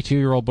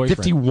 52-year-old boyfriend?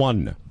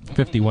 51.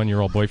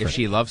 51-year-old boyfriend. If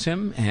she loves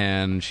him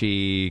and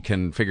she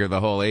can figure the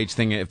whole age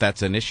thing, if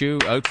that's an issue,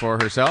 out for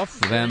herself,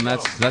 then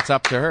that's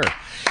up to her.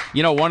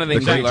 You know, one of the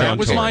things I learned. That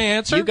was my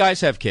answer. You guys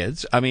have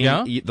kids. I mean,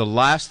 Yeah. the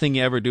last thing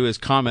you ever do is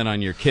comment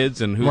on your kids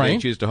and who they Right.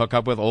 choose to hook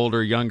up with,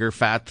 older, younger,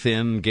 fat,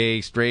 thin,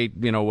 gay, straight,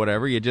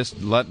 whatever. You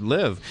just let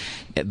live.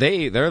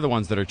 They're the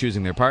ones that are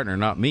choosing their partner,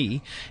 not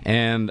me.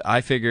 And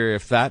I figure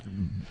if that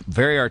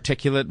very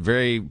articulate,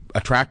 very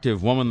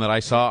attractive woman that I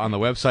saw on the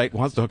website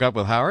wants to hook up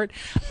with Howard,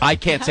 I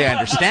can't say I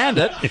understand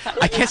it.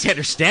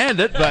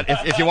 But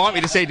if you want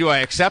me to say, do I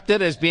accept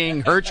it as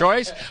being her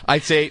choice,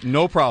 I'd say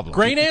no problem.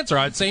 Great answer.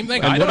 Same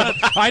thing. I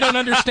don't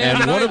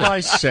understand And it what have either. I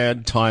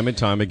said time and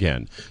time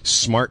again?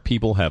 Smart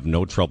people have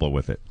no trouble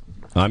with it.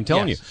 I'm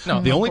telling Yes. you.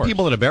 No, The of only course.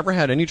 people that have ever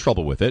had any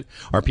trouble with it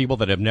are people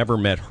that have never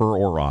met her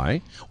or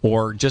I,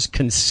 or just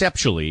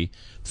conceptually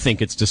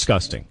think it's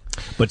disgusting.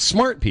 But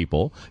smart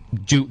people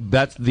do.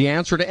 That's the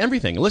answer to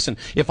everything. Listen,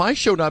 if I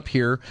showed up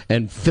here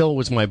and Phil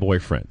was my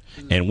boyfriend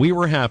and we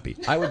were happy,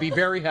 I would be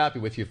very happy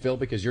with you, Phil,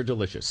 because you're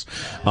delicious.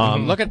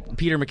 Look at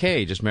Peter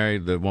McKay, just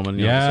married the woman.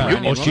 Yeah. The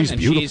Iranian Oh, she's woman, and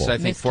beautiful. She's, I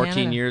think, Miss 14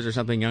 Canada. years or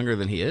something younger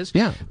than he is.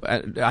 Yeah.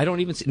 I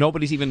don't even see,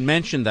 nobody's even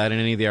mentioned that in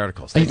any of the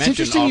articles. They It's mention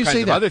interesting all you kinds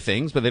say of that. other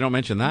things, but they don't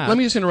mention that. Let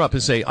me just interrupt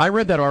and say, I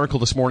read that article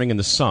this morning in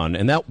The Sun,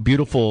 and that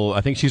beautiful,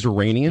 I think she's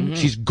Iranian,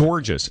 she's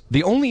gorgeous.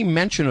 The only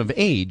mention of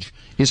age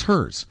is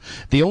hers.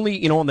 The only,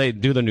 when they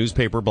do the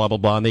newspaper, blah, blah,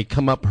 blah, and they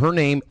come up, her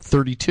name,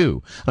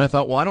 32. And I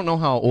thought, well, I don't know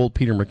how old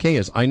Peter McKay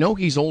is. I know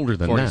he's older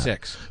than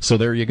 46. that. So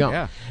there you go.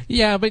 Yeah.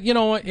 Yeah, but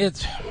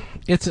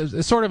it's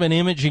a sort of an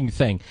imaging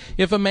thing.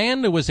 If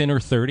Amanda was in her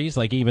 30s,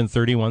 like even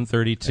 31,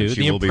 32, And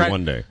she will be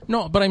one day.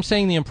 No, but I'm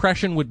saying the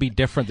impression would be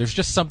different. There's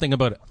just something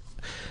about it.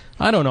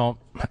 I don't know.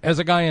 As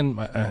a guy in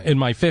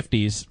my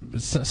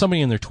 50s,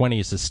 somebody in their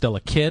 20s is still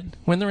a kid.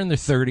 When they're in their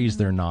 30s,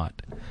 they're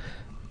not.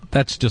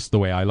 That's just the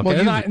way I look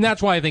at it. And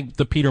that's why I think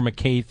the Peter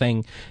McKay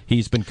thing,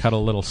 he's been cut a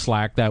little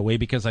slack that way,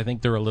 because I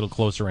think they're a little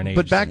closer in age.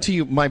 But back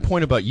to my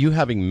point about you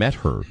having met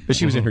her, because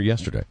she was in here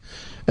yesterday.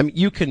 I mean,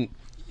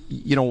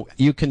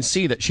 you can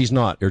see that she's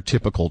not your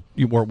typical,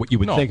 or what you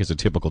would think is a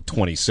typical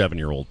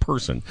 27-year-old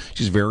person.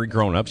 She's very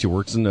grown up. She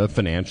works in the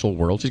financial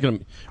world.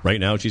 Right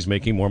now she's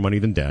making more money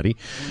than Daddy.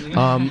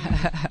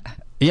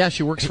 Yeah,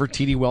 she works for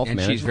TD Wealth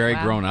Management. She's very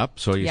grown up,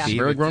 so you see.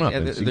 Very grown up.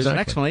 There's an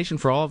explanation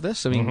for all of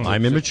this. I mean,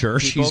 I'm immature.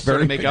 She's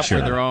very make mature.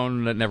 up for their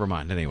own. Never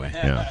mind. Anyway,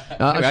 yeah.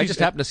 I just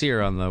happened to see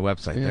her on the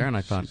website there, and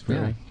I thought,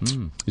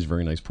 she's a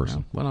very nice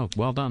person.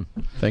 Well done.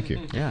 Thank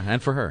you. Yeah,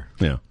 and for her.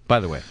 Yeah. By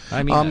the way,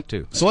 I mean that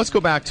too. So let's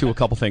go back to a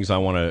couple things I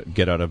want to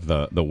get out of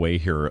the way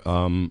here.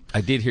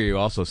 I did hear you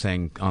also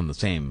saying on the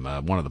same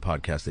one of the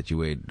podcasts that you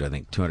weighed, I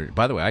think, 200.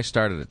 By the way, I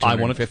started at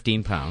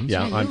 215 pounds.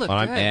 Yeah, you look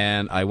good.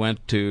 And I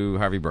went to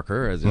Harvey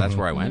Brooker. That's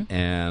where I went,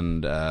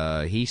 and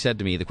he said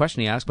to me, the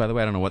question he asked, by the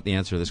way, I don't know what the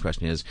answer to this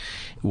question is,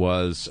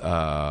 was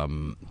how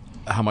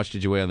much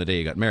did you weigh on the day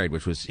you got married,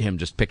 which was him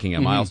just picking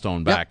a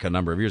milestone back a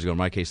number of years ago, in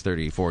my case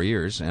 34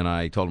 years, and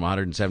I told him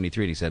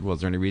 173, and he said, well,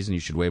 is there any reason you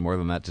should weigh more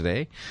than that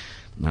today?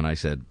 And I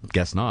said,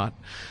 guess not,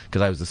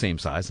 because I was the same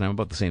size, and I'm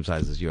about the same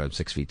size as you. I'm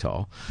 6 feet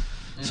tall.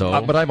 So,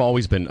 but I've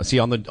always been,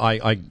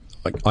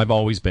 I've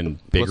always been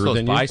bigger those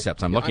than you.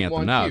 biceps? I'm looking at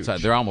them now.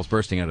 They're almost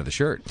bursting out of the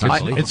shirt.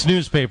 It's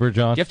newspaper,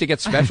 John. Do you have to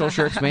get special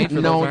shirts made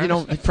for those No,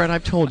 arms? Fred,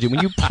 I've told you,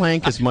 when you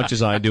plank as much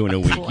as I do in a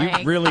week,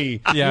 you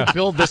really you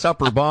build this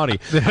upper body.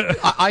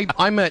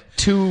 I'm at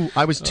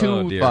I was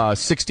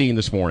 216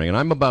 this morning, and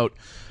I'm about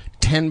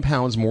 10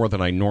 pounds more than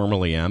I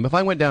normally am. If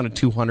I went down to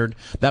 200,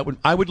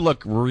 I would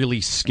look really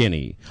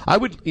skinny. I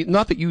would,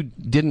 not that you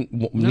didn't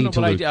need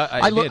to lose.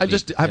 I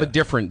just have a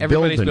different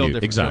build than you.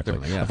 Exactly.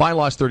 Yeah. If I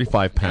lost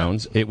 35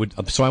 pounds, it would.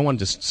 So I wanted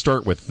to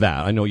start with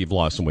that. I know you've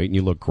lost some weight and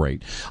you look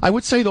great. I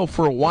would say though,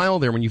 for a while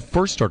there, when you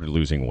first started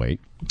losing weight,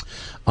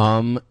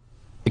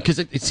 because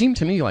it seemed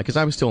to me like, because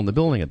I was still in the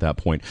building at that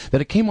point,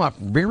 that it came off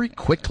very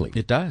quickly.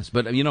 It does.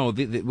 But,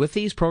 with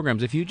these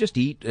programs, if you just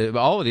eat,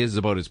 all it is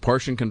about is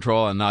portion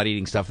control and not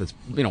eating stuff that's,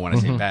 when I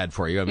say bad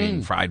for you, I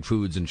mean fried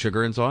foods and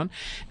sugar and so on.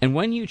 And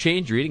when you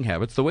change your eating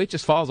habits, the weight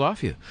just falls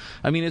off you.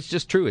 I mean, it's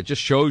just true. It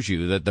just shows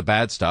you that the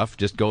bad stuff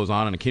just goes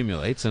on and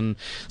accumulates. And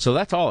so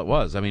that's all it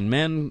was. I mean,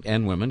 men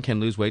and women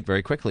can lose weight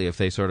very quickly if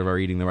they sort of are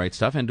eating the right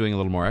stuff and doing a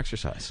little more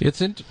exercise. It's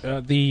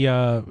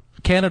the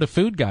Canada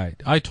Food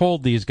Guide. I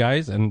told these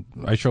guys, and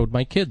I showed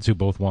my kids who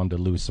both wanted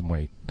to lose some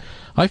weight.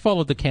 I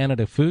followed the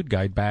Canada Food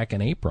Guide back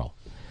in April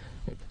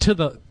to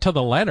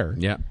the letter.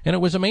 Yeah. And it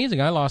was amazing.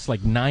 I lost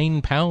like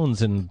 9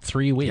 pounds in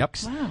 3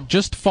 weeks. Yep. Wow.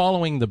 Just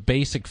following the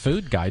basic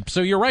food guide.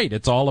 So you're right.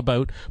 It's all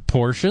about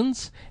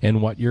portions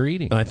and what you're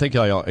eating. And I think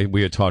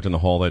we had talked in the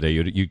hall that day.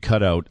 You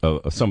cut out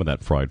some of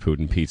that fried food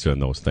and pizza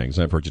and those things.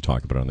 I've heard you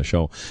talk about it on the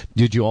show.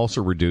 Did you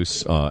also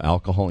reduce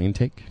alcohol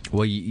intake?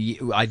 Well,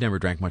 I never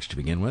drank much to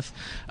begin with.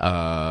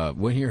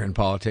 When you're in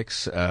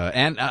politics,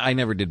 and I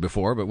never did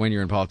before, but when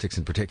you're in politics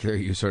in particular,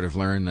 you sort of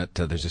learn that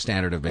there's a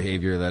standard of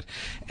behavior that,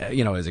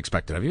 is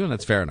expected of you, and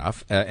that's fair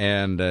enough.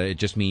 And it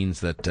just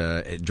means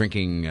that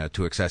drinking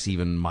to excess,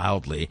 even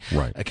mildly,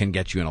 can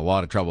get you in a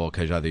lot of trouble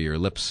because either your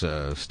lips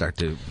start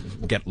to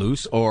get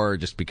loose or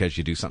just because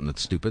you do something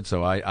that's stupid.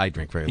 So I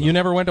drink very little. You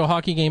never went to a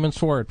hockey game and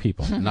swore at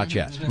people? Not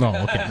yet. No,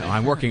 okay. No,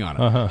 I'm working on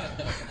it.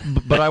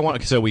 But I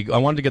wanted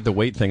to get the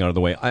weight thing out of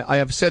the way. I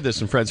have said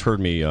this, and Fred's heard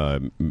me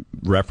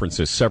reference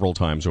this several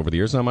times over the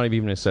years, and I might have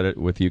even said it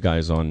with you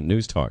guys on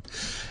News Talk.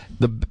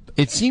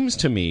 It seems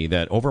to me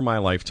that over my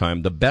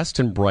lifetime, the best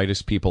and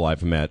brightest people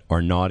I've met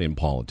are not in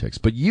politics.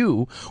 But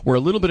you were a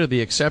little bit of the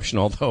exception,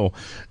 although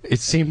it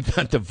seemed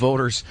that the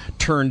voters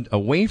turned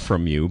away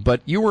from you.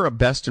 But you were a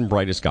best and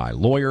brightest guy,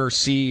 lawyer,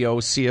 CEO,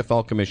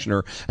 CFL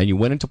commissioner, and you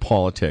went into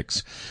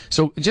politics.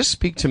 So just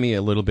speak to me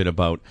a little bit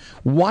about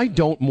why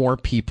don't more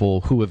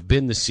people who have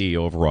been the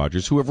CEO of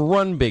Rogers, who have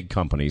run big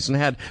companies and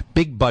had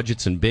big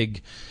budgets and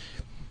big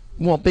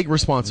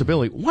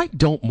responsibility. Why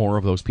don't more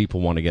of those people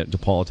want to get into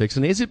politics?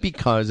 And is it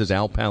because, as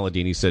Al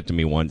Palladini said to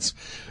me once,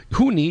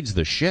 who needs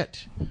the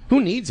shit?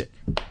 Who needs it?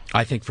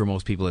 I think for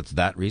most people it's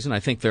that reason. I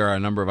think there are a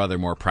number of other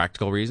more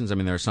practical reasons. I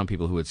mean, there are some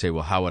people who would say,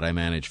 well, how would I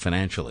manage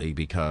financially?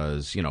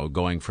 Because,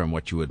 going from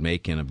what you would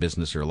make in a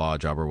business or law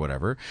job or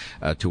whatever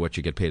to what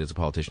you get paid as a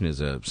politician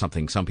is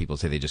something some people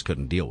say they just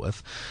couldn't deal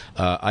with.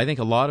 I think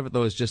a lot of it,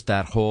 though, is just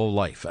that whole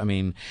life. I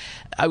mean,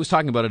 I was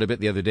talking about it a bit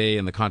the other day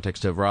in the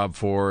context of Rob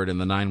Ford and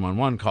the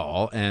 911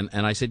 call, and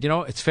I said,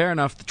 it's fair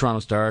enough the Toronto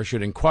Star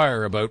should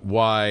inquire about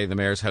why the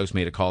mayor's house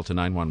made a call to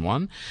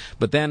 911,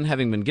 but then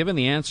having been given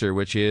the answer,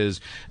 which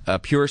is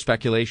pure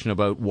speculation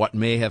about what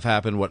may have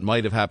happened, what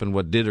might have happened,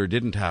 what did or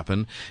didn't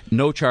happen,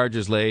 no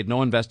charges laid,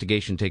 no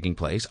investigation taking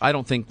place, I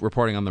don't think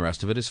reporting on the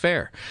rest of it is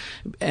fair.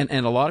 And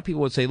a lot of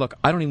people would say, look,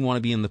 I don't even want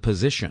to be in the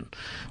position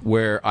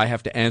where I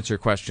have to answer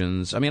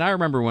questions. I mean, I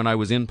remember when I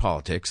was in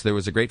politics, there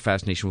was a great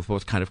fascination with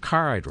what kind of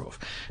car I drove.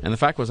 And the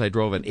fact was I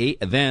drove an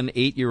then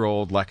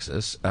 8-year-old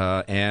Lexus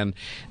and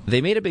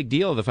they made a big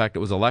deal of the fact it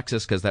was a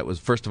Lexus because that was,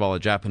 first of all, a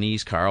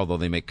Japanese car, although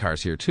they make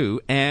cars here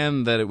too,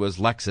 and that it was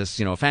Lexus,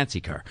 a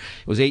fancy car.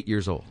 It was 8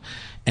 years old.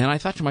 And I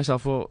thought to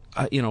myself, well,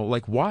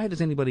 why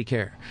does anybody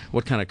care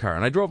what kind of car?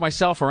 And I drove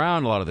myself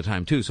around a lot of the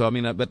time too. So I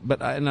mean,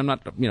 and I'm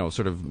not,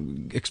 sort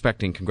of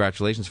expecting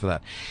congratulations for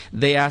that.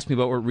 They asked me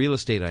about what real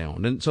estate I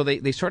owned, and so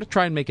they sort of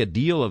try and make a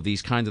deal of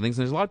these kinds of things.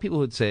 And there's a lot of people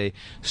who'd say,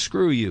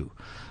 "Screw you."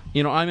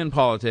 I'm in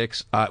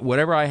politics.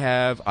 Whatever I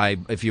have,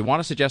 if you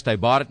want to suggest I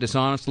bought it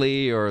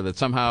dishonestly or that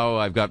somehow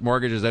I've got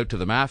mortgages out to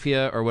the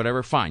mafia or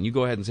whatever, fine. You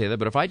go ahead and say that.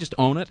 But if I just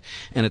own it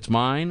and it's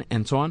mine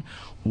and so on,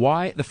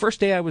 why? The first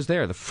day I was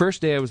there,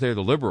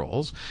 the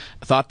Liberals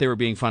thought they were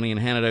being funny and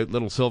handed out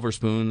little silver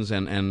spoons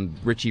and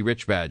Richie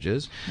Rich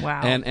badges.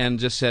 Wow. And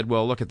just said,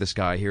 well, look at this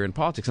guy here in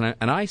politics. And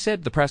I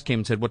said, the press came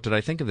and said, what did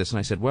I think of this? And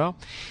I said, well,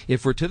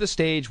 if we're to the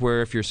stage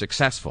where if you're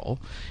successful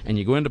and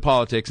you go into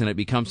politics and it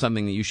becomes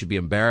something that you should be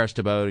embarrassed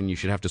about and you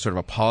should have to sort of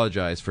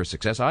apologize for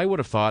success, I would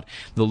have thought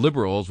the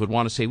Liberals would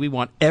want to say we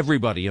want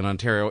everybody in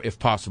Ontario, if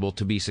possible,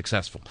 to be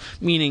successful,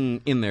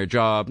 meaning in their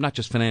job, not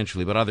just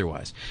financially, but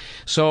otherwise.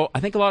 So I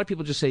think a lot of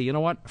people just say, you know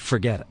what,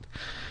 forget it.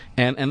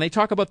 And they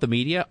talk about the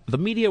media. The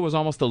media was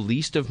almost the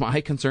least of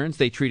my concerns.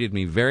 They treated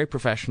me very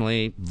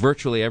professionally,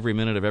 virtually every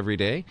minute of every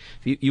day.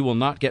 You will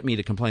not get me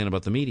to complain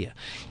about the media.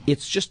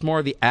 It's just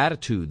more the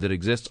attitude that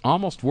exists,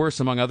 almost worse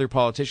among other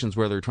politicians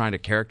where they're trying to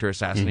character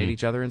assassinate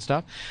each other and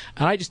stuff.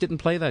 And I just didn't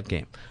play that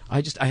game.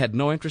 I had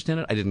no interest in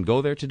it. I didn't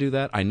go there to do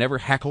that. I never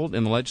heckled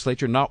in the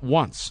legislature, not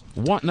once.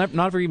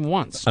 Not even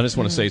once. I just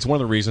want to say it's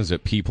one of the reasons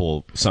that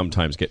people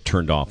sometimes get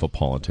turned off of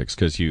politics,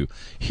 because you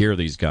hear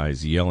these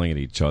guys yelling at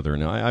each other.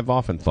 And I've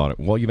often thought,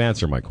 well, you've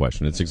answered my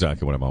question. It's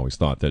exactly what I've always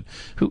thought, that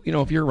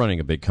if you're running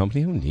a big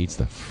company, who needs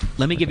the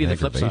Let me give you the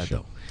flip side,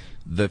 though.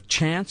 The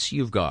chance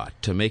you've got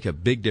to make a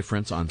big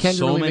difference on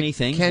many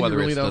things,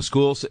 whether it's the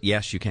schools,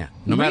 yes, you can.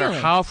 No matter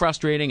how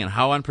frustrating and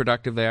how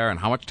unproductive they are and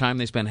how much time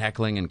they spend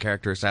heckling and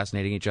character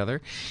assassinating each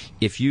other,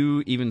 if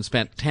you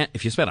spent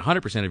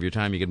 100% of your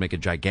time, you could make a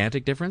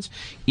gigantic difference.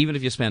 Even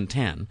if you spend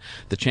 10,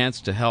 the chance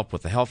to help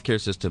with the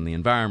healthcare system, the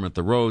environment,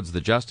 the roads,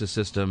 the justice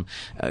system,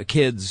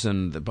 kids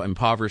and the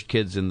impoverished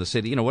kids in the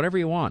city, whatever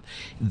you want.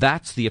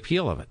 That's the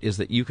appeal of it, is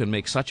that you can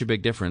make such a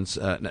big difference.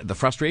 The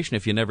frustration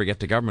if you never get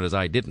to government is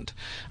I didn't.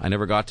 I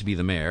never got to be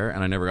the mayor,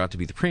 and I never got to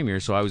be the premier,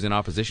 so I was in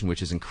opposition,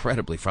 which is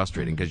incredibly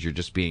frustrating because you're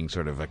just being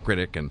sort of a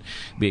critic and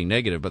being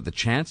negative. But the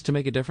chance to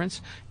make a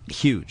difference,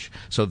 huge.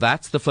 So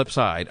that's the flip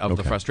side of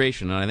the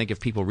frustration. And I think if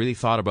people really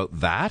thought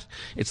about that,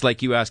 it's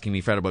like you asking me,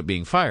 Fred, about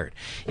being fired.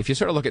 If you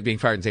sort of look at being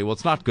fired and say, well,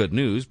 it's not good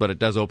news, but it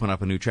does open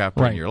up a new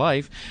chapter in your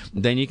life,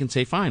 then you can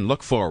say, fine,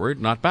 look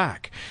forward, not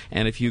back.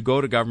 And if you go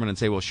to government and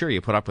say, well, sure,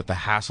 you put up with the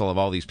hassle of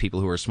all these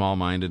people who are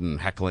small-minded and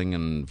heckling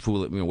and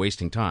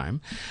wasting time,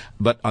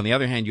 but on the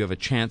other hand, you have a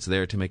chance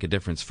there to make a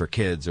difference for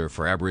kids or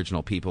for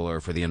Aboriginal people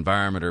or for the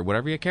environment or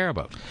whatever you care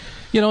about.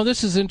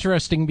 This is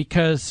interesting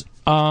because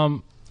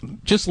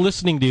just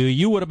listening to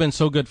you would have been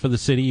so good for the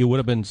city, you would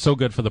have been so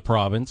good for the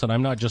province, and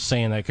I'm not just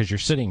saying that because you're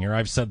sitting here.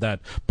 I've said that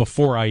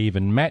before I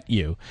even met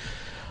you.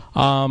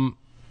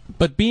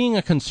 But being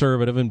a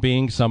conservative and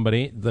being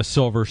somebody, the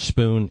silver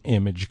spoon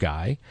image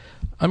guy,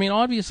 I mean,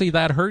 obviously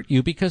that hurt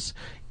you because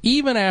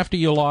even after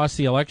you lost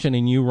the election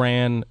and you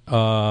ran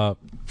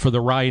for the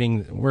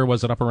riding, where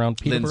was it, up around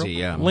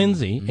Peterborough?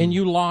 Lindsay, and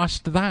you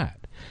lost that.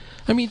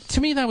 I mean,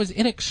 to me, that was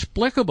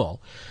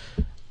inexplicable,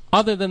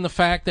 other than the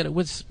fact that it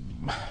was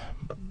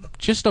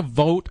just a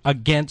vote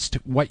against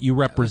what you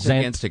represent.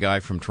 Against a guy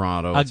from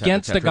Toronto.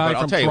 Against a guy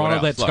from Toronto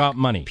that's got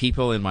money.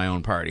 People in my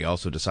own party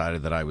also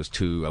decided that I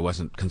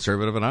wasn't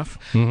conservative enough,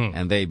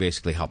 and they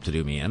basically helped to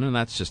do me in, and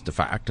that's just a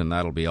fact, and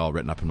that'll be all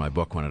written up in my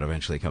book when it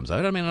eventually comes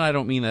out. I mean, I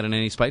don't mean that in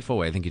any spiteful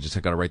way. I think you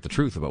just got to write the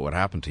truth about what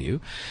happened to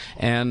you,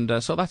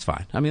 and so that's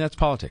fine. I mean, that's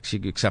politics. You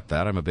accept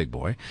that. I'm a big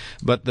boy.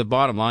 But the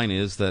bottom line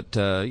is that,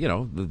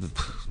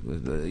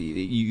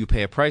 you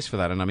pay a price for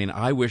that, and I mean,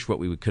 I wish what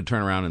we could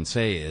turn around and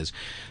say is,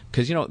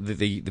 because,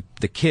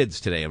 the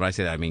kids today, and when I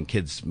say that, I mean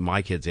kids,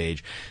 my kids'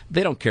 age,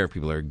 they don't care if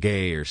people are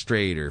gay or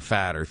straight or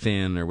fat or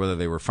thin or whether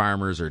they were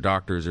farmers or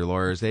doctors or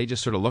lawyers. They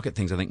just sort of look at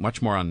things, I think,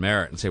 much more on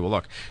merit and say, well,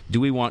 look,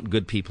 do we want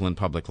good people in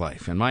public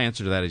life? And my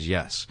answer to that is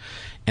yes.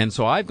 And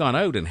so I've gone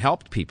out and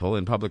helped people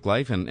in public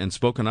life and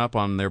spoken up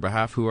on their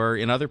behalf who are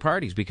in other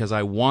parties because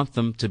I want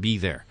them to be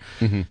there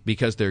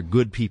because they're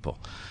good people.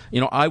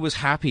 I was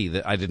happy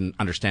that I didn't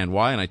understand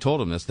why, and I told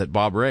him this, that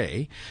Bob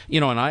Rae,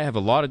 and I have a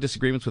lot of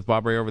disagreements with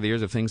Bob Rae over the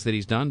years of things that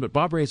he's done, but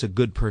Bob Rae is a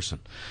good person.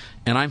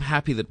 And I'm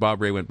happy that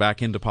Bob Rae went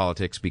back into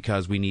politics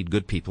because we need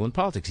good people in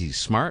politics. He's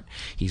smart,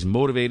 he's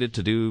motivated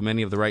to do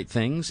many of the right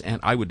things,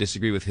 and I would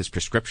disagree with his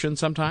prescription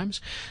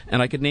sometimes.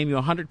 And I could name you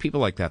 100 people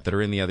like that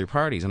are in the other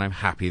parties, and I'm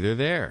happy they're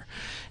there.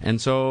 And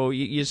so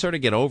you sort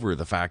of get over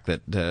the fact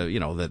that,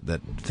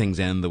 that things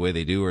end the way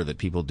they do or that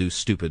people do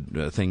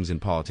stupid things in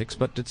politics,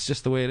 but it's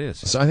just the way it is.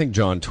 So I think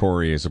John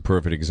Tory is a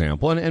perfect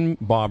example, and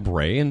Bob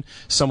Rae and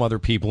some other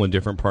people in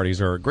different parties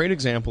are a great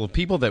example of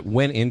people that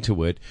went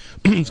into it,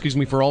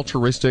 for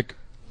altruistic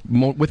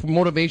with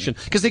motivation,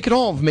 because they could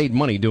all have made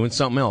money doing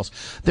something else.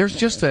 There's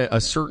just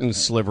a certain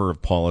sliver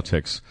of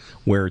politics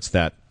where it's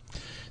that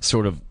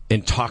sort of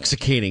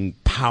intoxicating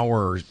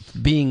power,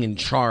 being in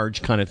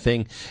charge kind of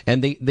thing,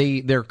 and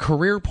they're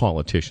career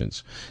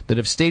politicians that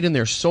have stayed in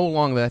there so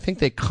long that I think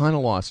they kind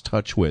of lost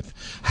touch with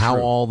how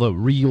all the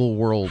real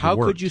world How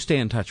works. could you stay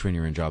in touch when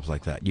you're in jobs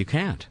like that? You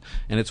can't,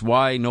 and it's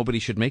why nobody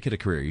should make it a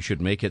career. You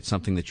should make it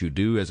something that you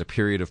do as a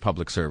period of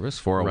public service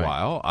for a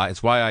while.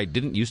 It's why I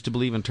didn't used to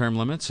believe in term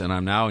limits, and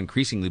I'm now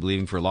increasingly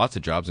believing for lots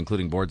of jobs,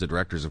 including boards of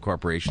directors of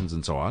corporations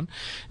and so on.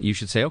 You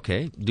should say,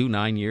 okay, do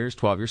 9 years,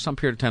 12 years, some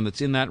period of time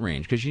that's in that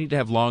range, because you need to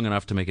have long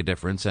enough to make a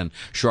difference and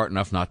short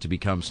enough not to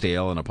become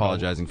stale and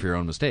apologizing for your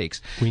own mistakes.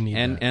 We need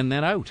and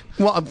then out.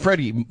 Well,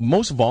 Freddie,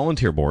 most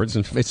volunteer boards,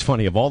 and it's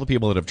funny, of all the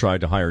people that have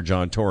tried to hire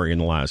John Tory in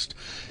the last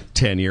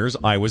 10 years,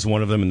 I was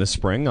one of them in the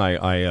spring.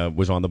 I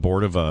was on the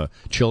board of a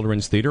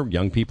children's theater,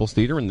 young people's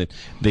theater, and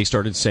they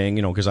started saying,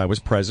 because I was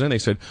president, they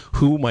said,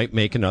 who might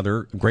make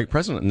another great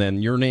president? And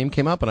then your name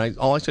came up, and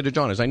all I said to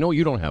John is, I know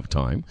you don't have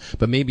time,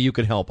 but maybe you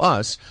could help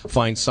us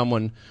find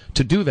someone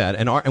to do that.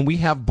 And we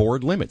have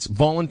board limits.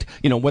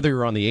 Whether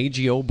you're on the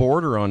AGO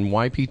board or on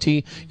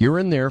YPT, you're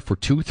in there for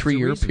 2-3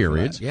 year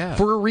periods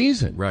for a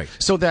reason. Right.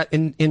 So that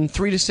in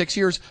 3 to 6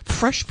 years,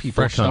 fresh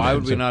people come in. Why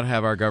would we not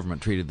have our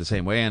government treated the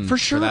same way? And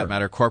for that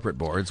matter, corporate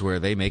boards where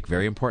they make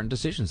very important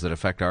decisions that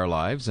affect our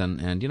lives.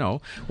 And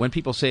when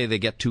people say they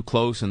get too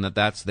close and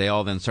they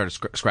all then start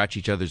to scratch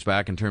each other's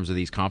back in terms of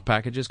these comp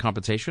packages,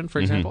 compensation, for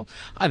example,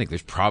 I think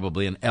there's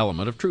probably an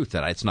element of truth to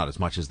that. It's not as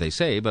much as they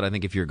say, but I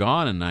think if you're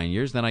gone in 9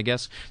 years, then I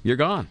guess you're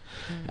gone.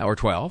 Or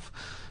 12.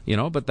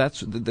 But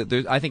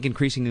I think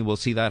increasingly we'll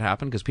see that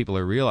happen because people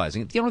are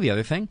realizing it. The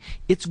other thing,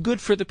 it's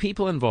good for the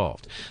people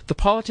involved. The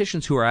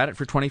politicians who are at it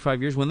for 25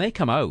 years, when they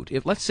come out,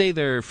 let's say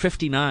they're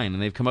 59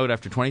 and they've come out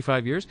after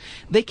 25 years,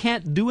 they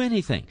can't do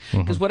anything.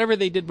 Because whatever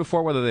they did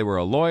before, whether they were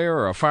a lawyer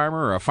or a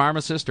farmer or a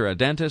pharmacist or a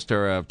dentist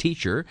or a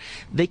teacher,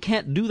 they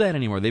can't do that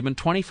anymore. They've been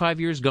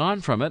 25 years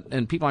gone from it,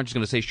 and people aren't just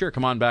going to say, sure,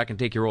 come on back and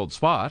take your old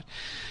spot.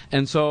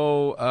 And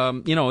so,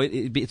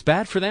 it's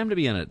bad for them to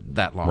be in it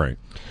that long. Right.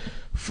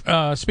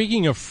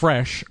 Speaking of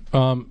fresh,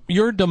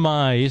 your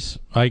demise,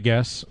 I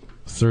guess,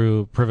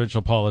 through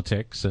provincial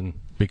politics and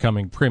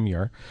becoming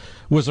premier,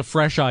 was a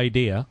fresh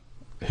idea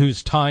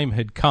whose time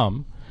had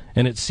come,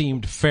 and it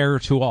seemed fair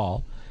to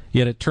all,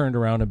 yet it turned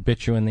around and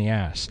bit you in the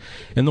ass.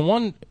 And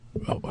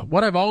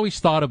what I've always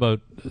thought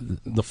about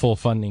the full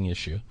funding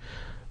issue,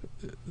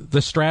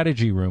 the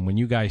strategy room, when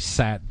you guys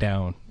sat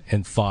down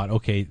and thought,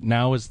 okay,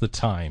 now is the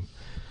time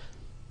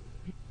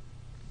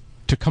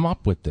to come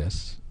up with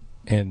this,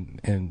 and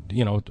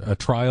a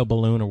trial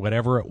balloon or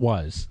whatever it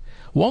was.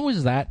 What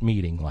was that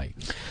meeting like?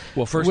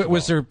 Well, first of all,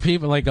 was there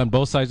people like on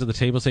both sides of the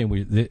table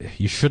saying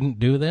you shouldn't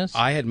do this?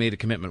 I had made a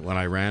commitment when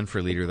I ran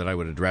for leader that I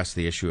would address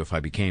the issue if I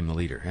became the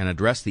leader. And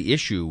address the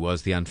issue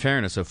was the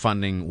unfairness of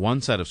funding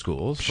one set of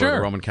schools for the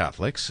Roman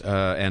Catholics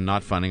and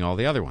not funding all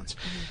the other ones.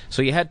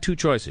 So you had two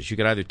choices. You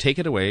could either take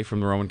it away from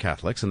the Roman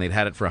Catholics, and they'd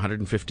had it for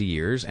 150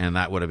 years, and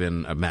that would have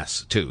been a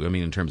mess too,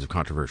 in terms of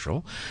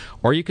controversial.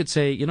 Or you could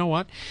say, you know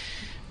what?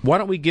 Why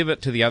don't we give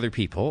it to the other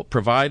people,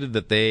 provided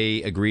that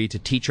they agree to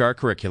teach our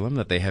curriculum,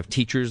 that they have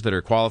teachers that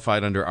are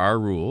qualified under our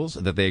rules,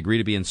 that they agree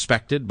to be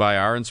inspected by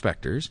our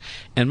inspectors.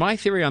 And my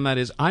theory on that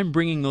is I'm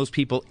bringing those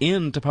people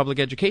into public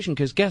education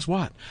because guess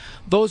what?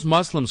 Those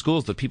Muslim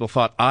schools that people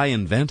thought I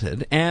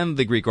invented, and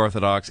the Greek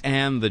Orthodox,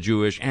 and the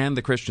Jewish, and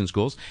the Christian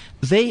schools,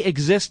 they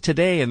exist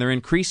today, and they're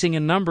increasing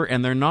in number,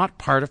 and they're not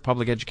part of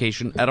public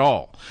education at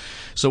all.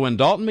 So when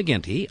Dalton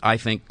McGuinty, I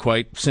think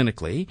quite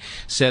cynically,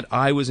 said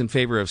I was in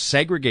favor of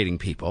segregating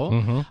people,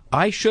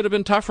 I should have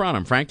been tougher on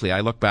him, frankly.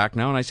 I look back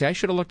now and I say I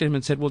should have looked at him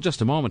and said, well,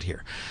 just a moment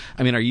here.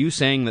 Are you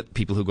saying that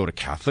people who go to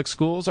Catholic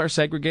schools are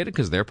segregated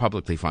because they're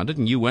publicly funded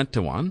and you went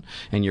to one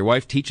and your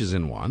wife teaches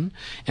in one?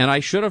 And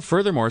I should have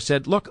furthermore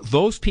said, look,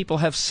 those people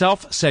have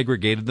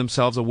self-segregated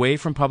themselves away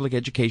from public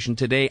education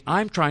today.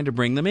 I'm trying to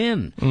bring them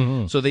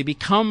in. So they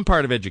become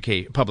part of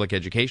public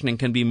education and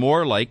can be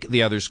more like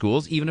the other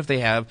schools, even if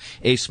they have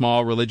a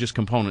small religious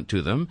component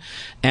to them.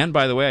 And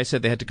by the way, I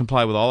said they had to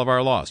comply with all of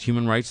our laws,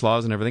 human rights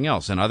laws and everything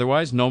else, and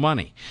otherwise no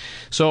money.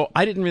 So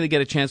I didn't really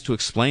get a chance to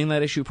explain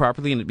that issue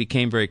properly, and it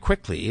became very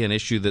quickly an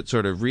issue that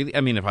sort of really,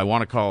 if I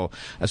want to call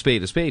a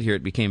spade here,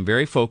 it became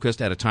very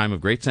focused at a time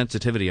of great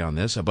sensitivity on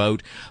this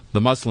about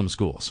the Muslim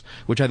schools,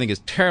 which I think is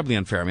terribly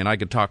unfair. I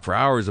could talk for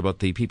hours about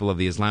the people of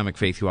the Islamic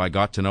faith who I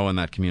got to know in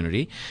that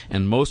community,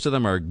 and most of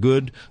them are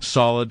good,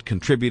 solid,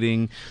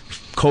 contributing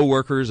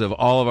co-workers of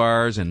all of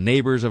ours and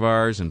neighbors of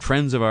ours and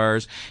friends of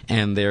ours,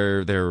 and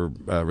their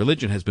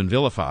religion has been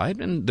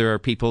vilified, and there are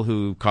people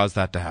who caused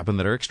that to happen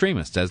that are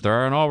extremists, as there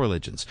are in all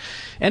religions.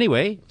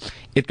 Anyway,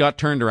 it got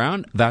turned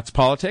around. That's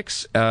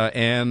politics,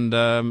 and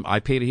I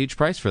paid a huge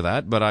price for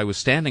that, but I was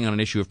standing on an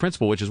issue of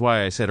principle, which is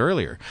why I said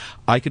earlier,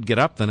 I could get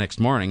up the next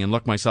morning and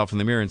look myself in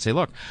the mirror and say,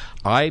 look,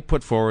 I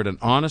put forward an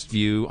honest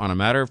view on a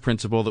matter of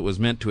principle that was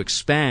meant to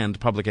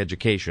expand public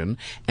education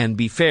and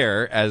be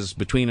fair as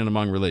between and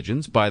among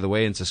religions. By the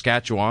way, in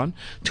Saskatchewan,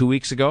 2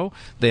 weeks ago,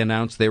 they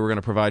announced they were going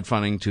to provide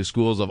funding to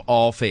schools of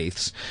all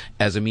faiths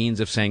as a means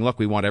of saying, look,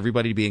 we want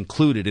everybody to be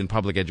included in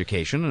public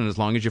education, and as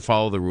long as you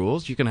follow the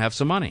rules, you can have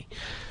some money.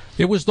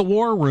 It was the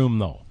war room,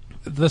 though.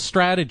 The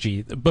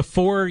strategy,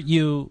 before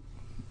you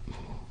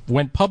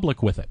went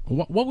public with it.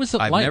 What was it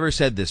like? I've never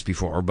said this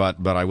before,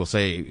 but I will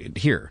say it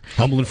here.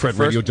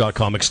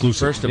 HumbleandFredRadio.com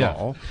exclusive. First of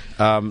all,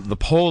 the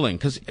polling,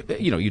 because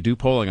you do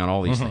polling on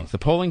all these things. The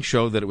polling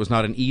showed that it was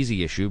not an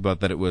easy issue, but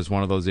that it was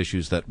one of those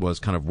issues that was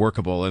kind of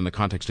workable in the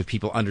context of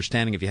people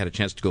understanding if you had a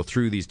chance to go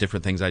through these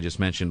different things I just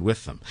mentioned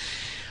with them.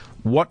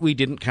 What we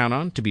didn't count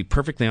on, to be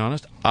perfectly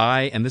honest,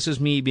 and this is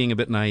me being a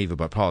bit naive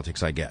about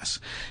politics, I guess,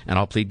 and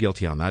I'll plead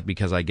guilty on that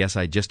because I guess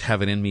I just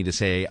have it in me to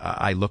say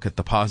I look at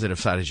the positive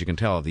side, as you can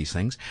tell, of these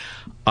things.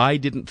 I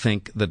didn't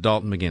think that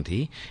Dalton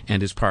McGuinty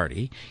and his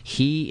party,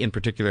 he in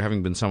particular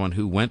having been someone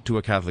who went to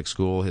a Catholic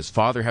school, his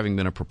father having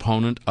been a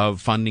proponent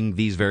of funding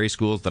these very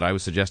schools that I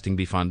was suggesting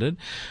be funded,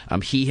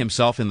 he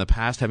himself in the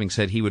past having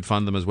said he would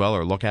fund them as well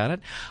or look at it,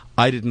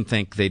 I didn't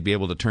think they'd be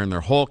able to turn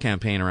their whole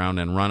campaign around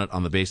and run it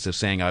on the basis of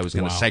saying I was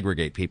going to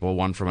segregate people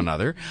one from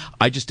another.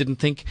 I just didn't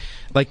think,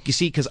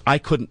 because I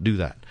couldn't do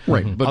that.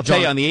 Right. But I'll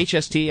tell you, on the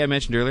HST I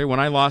mentioned earlier, when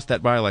I lost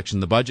that by-election,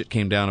 the budget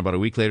came down about a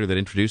week later that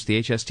introduced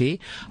the HST.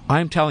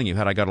 I'm telling you,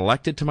 had I got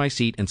elected to my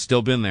seat and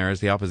still been there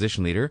as the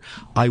opposition leader,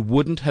 I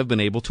wouldn't have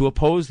been able to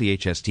oppose the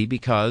HST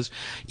because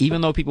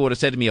even though people would have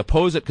said to me,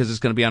 oppose it because it's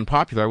going to be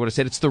unpopular, I would have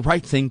said it's the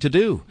right thing to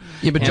do.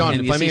 Yeah, but John,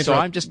 if I may, so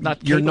I'm just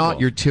not you're capable. not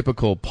your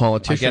typical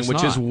politician,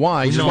 which is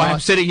why I'm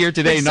sitting here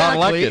today not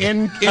elected.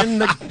 in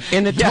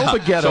the Toba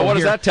ghetto. So what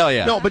does that tell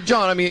you? No, but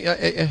John, I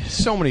mean,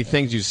 so many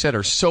things you said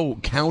are so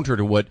counter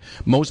to what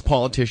most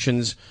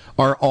politicians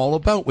are all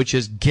about, which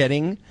is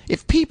getting,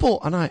 if people,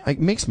 and it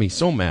makes me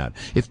so mad,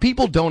 if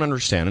people don't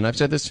understand, and I've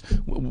said this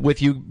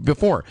with you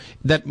before,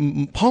 that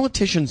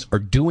politicians are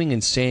doing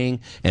and saying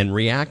and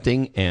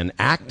reacting and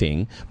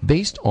acting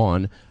based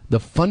on the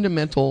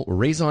fundamental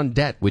raison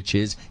d'etre, which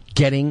is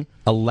getting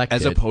elected,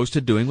 as opposed to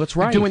doing what's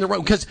right. Doing the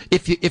right, because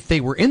if they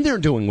were in there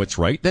doing what's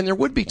right, then there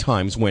would be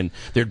times when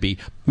there'd be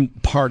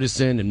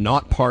partisan and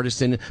not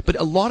partisan. But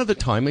a lot of the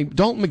time,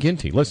 Dalton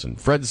McGuinty, listen,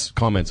 Fred's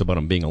comments about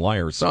him being a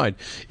liar aside,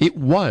 it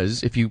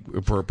was,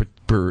 for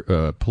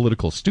a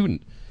political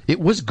student, it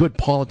was good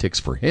politics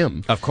for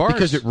him. Of course.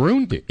 Because it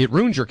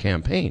ruined your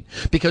campaign.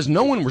 Because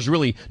no one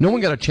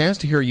got a chance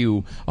to hear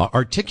you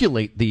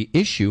articulate the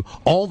issue.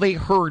 All they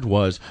heard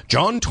was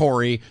John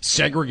Tory,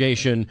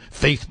 segregation,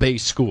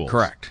 faith-based schools.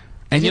 Correct.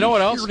 And you know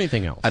what else?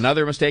 Anything else?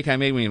 Another mistake I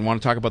made when you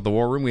want to talk about the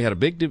war room, we had a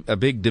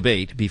big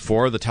debate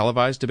before the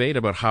televised debate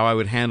about how I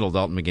would handle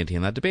Dalton McGuinty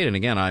in that debate. And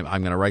again, I'm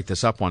going to write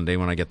this up one day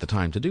when I get the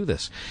time to do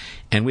this.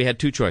 And we had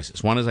two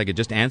choices. One is I could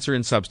just answer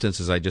in substance,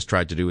 as I just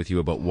tried to do with you,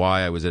 about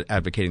why I was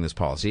advocating this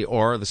policy.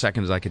 Or the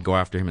second is I could go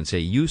after him and say,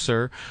 you,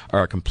 sir,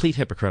 are a complete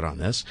hypocrite on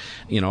this,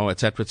 et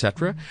cetera, et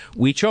cetera.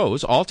 We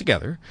chose,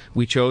 altogether,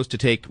 to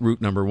take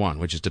route number one,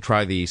 which is to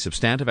try the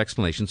substantive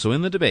explanation. So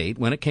in the debate,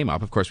 when it came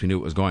up, of course we knew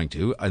it was going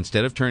to,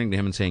 instead of turning to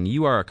him and saying,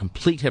 you are a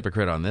complete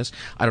hypocrite on this,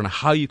 I don't know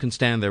how you can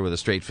stand there with a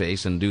straight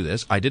face and do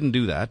this. I didn't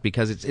do that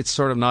because it's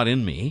sort of not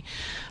in me.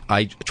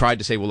 I tried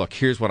to say, well, look,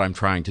 here's what I'm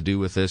trying to do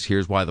with this.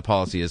 Here's why the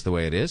policy is the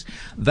way it is.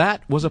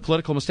 That was a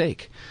political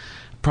mistake.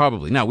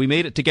 Probably. Now, we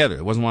made it together.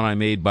 It wasn't one I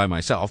made by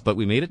myself, but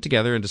we made it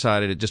together and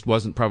decided it just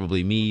wasn't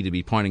probably me to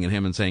be pointing at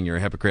him and saying you're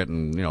a hypocrite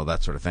and,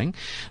 that sort of thing.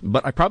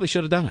 But I probably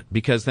should have done it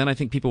because then I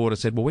think people would have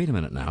said, well, wait a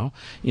minute now.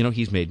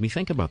 He's made me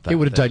think about that. It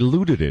would have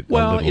diluted it a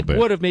little bit. Well, it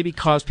would have maybe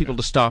caused people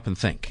to stop and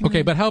think.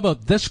 Okay, but how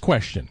about this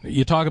question?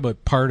 You talk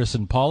about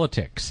partisan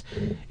politics.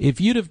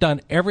 If you'd have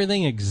done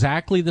everything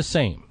exactly the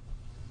same,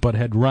 but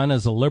had run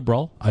as a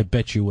liberal, I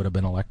bet you would have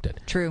been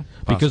elected. True.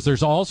 Because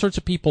there's all sorts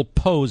of people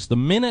posed. The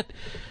minute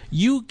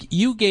you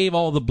gave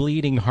all the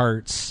bleeding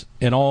hearts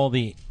and all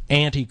the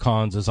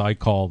anti-cons, as I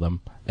call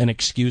them, an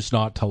excuse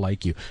not to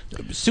like you.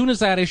 As soon as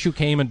that issue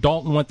came and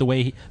Dalton went the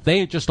way,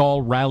 they just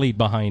all rallied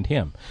behind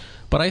him.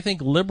 But I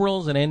think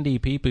liberals and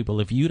NDP people,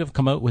 if you'd have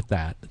come out with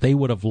that, they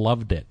would have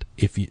loved it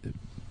if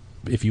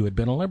you had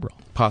been a liberal.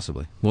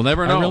 Possibly. We'll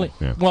never know.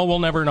 Well, we'll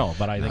never know,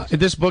 but I think so.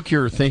 This book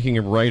you're thinking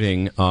of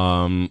writing,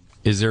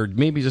 is there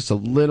maybe just a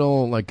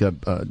little, like a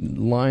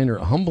line, or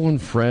Humble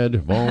and Fred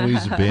have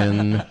always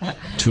been,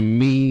 to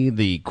me,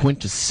 the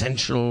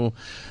quintessential,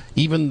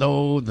 even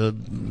though the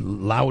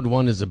loud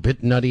one is a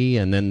bit nutty,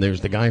 and then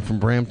there's the guy from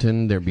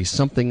Brampton, there'd be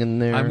something in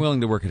there. I'm willing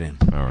to work it in.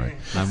 All right.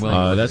 I'm willing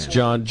to work that's it in.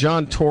 John.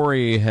 John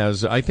Tory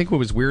has, I think it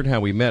was weird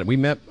how we met.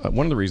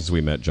 One of the reasons we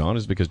met John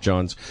is because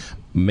John's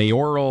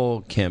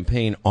mayoral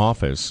campaign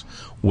office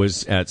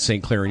was at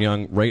St. Clair and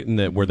Yonge, right in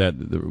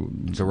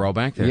It's a Royal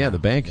Bank there. Yeah, the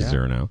bank is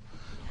there now.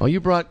 Oh, you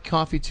brought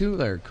coffee too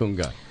there,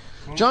 Kunga.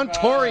 John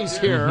Tory's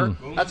here.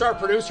 That's our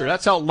producer.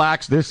 That's how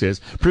lax this is.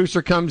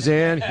 Producer comes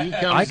in. He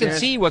comes in. I can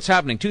see what's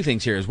happening. Two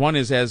things here. One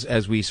is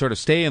as we sort of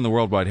stay in the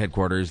worldwide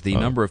headquarters, the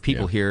number of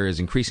people here is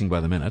increasing by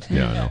the minute.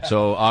 Yeah, I know.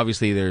 So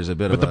obviously there's a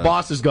bit of But the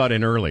bosses got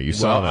in early. You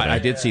saw that. I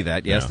did see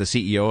that, yes. Yeah. The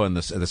CEO and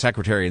the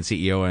secretary and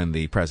CEO and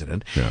the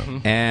president. Yeah.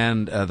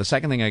 And the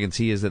second thing I can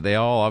see is that they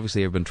all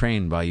obviously have been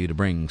trained by you to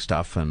bring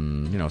stuff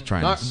and,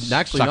 try and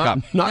suck up.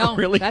 Not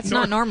really. That's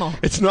not normal.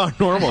 It's not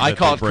normal. I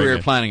call it career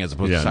planning as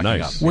opposed to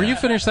sucking up. Were you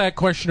finished that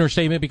question or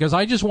statement? Because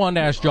I just wanted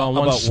to ask John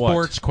one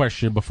sports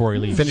question before he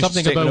leaves.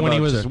 Something about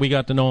when we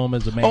got to know him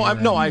as a man.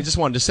 I just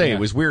wanted to say it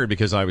was weird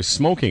because I was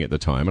smoking at the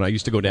time, and I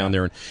used to go down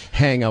there and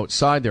hang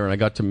outside there, and I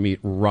got to meet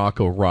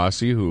Rocco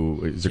Rossi,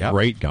 who is a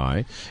great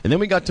guy, and then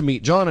we got to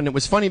meet John, and it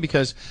was funny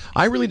because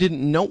I really didn't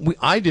know.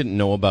 I didn't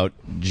know about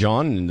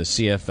John and the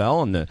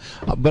CFL,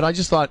 but I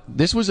just thought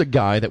this was a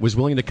guy that was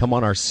willing to come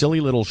on our silly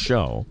little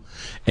show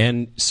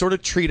and sort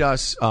of treat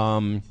us.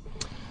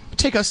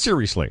 Take us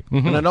seriously,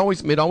 and it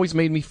always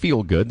made me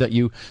feel good that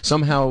you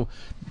somehow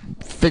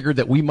figured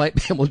that we might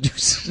be able to do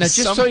now,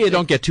 just so you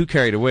don't get too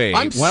carried away.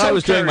 When I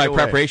was doing my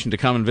preparation to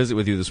come and visit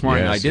with you this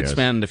morning, I did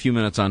spend a few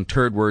minutes on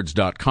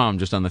turdwords.com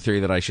just on the theory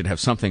that I should have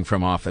something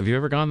from off. Have you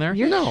ever gone there?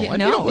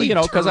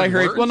 Because I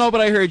heard. Well, no,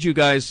 but I heard you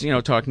guys,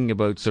 talking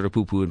about sort of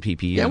poo-poo and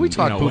pee-pee. Yeah, we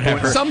talk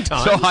poo-poo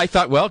sometimes. So I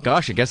thought, well,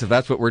 gosh, I guess if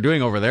that's what we're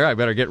doing over there, I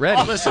better get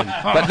ready. Listen,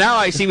 but now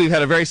I see we've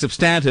had a very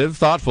substantive,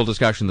 thoughtful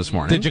discussion this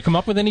morning. Did you come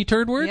up with any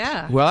turd words?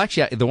 Yeah. Well,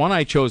 actually, the one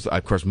I chose,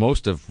 of course,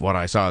 most of what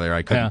I saw there,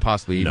 I couldn't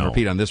possibly even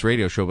repeat on this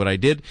radio show, but I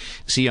did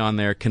see on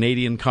there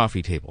Canadian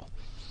coffee table.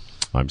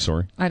 I'm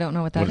sorry? I don't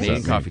know what that is.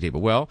 Canadian coffee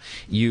table. Well,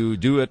 you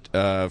do it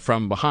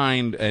from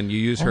behind, and you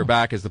use her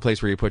back as the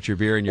place where you put your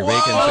beer and your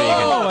bacon,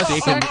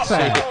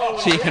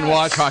 so you can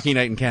watch Hockey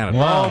Night in Canada.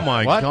 Oh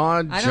my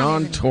God,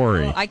 John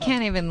Tory! I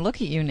can't even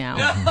look at you now.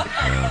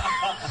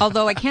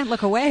 Although I can't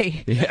look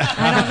away. Yeah.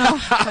 I don't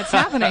know what's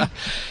happening.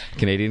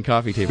 Canadian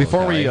coffee table.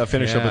 Before we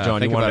finish up with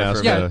John, you want to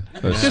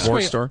ask a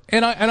sports story?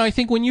 And I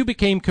think when you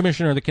became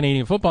commissioner of the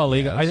Canadian Football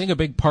League, I think a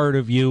big part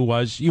of you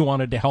was you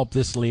wanted to help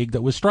this league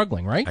that was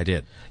struggling, right? I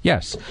did.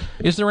 Yes.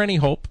 Is there any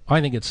hope?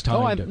 I think it's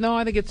time.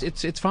 I think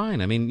it's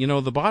fine. I mean,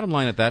 the bottom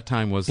line at that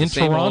time was in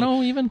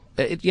Toronto, even.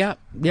 Yeah.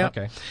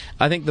 Okay.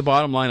 I think the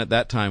bottom line at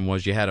that time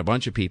was you had a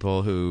bunch of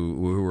people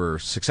who were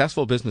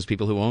successful business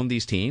people who owned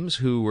these teams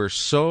who were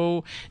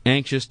so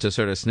anxious to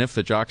sort of sniff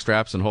the jock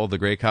straps and hold the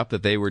Grey Cup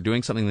that they were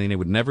doing something they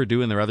would never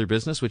do in their other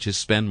business, which is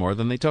spend more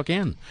than they took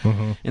in.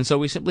 And so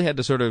we simply had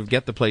to sort of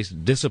get the place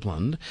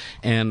disciplined,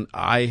 and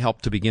I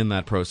helped to begin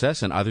that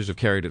process, and others have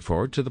carried it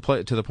forward to the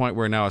point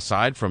where now,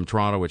 aside from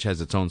Toronto, which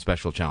has its own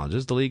special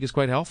challenges, the league is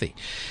quite healthy.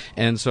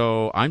 And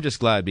so I'm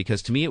just glad,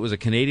 because to me it was a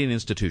Canadian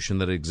institution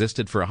that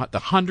existed for the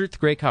 100th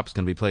Grey Cup is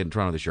going to be played in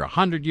Toronto this year.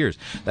 100 years.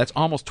 That's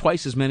almost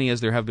twice as many as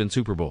there have been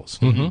Super Bowls.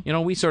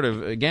 We sort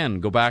of, again,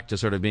 go back to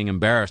sort of being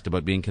embarrassed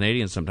about being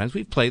Canadian sometimes.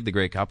 We've played the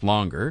Grey Cup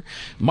longer,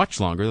 much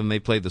longer than they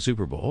played the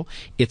Super Bowl.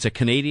 It's a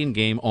Canadian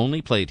game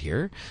only played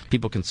here.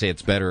 People can say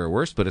it's better or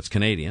worse, but it's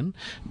Canadian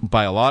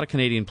by a lot of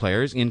Canadian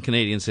players in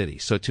Canadian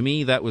cities. So to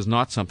me, that was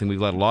not something.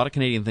 We've let a lot of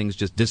Canadian things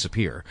just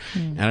disappear.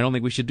 And I don't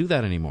think we should do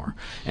that anymore.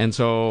 And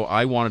so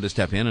I wanted to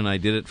step in, and I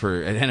did it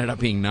it ended up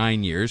being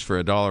 9 years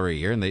for $1 a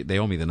year, and they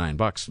owe me the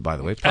 $9, by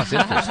the way, plus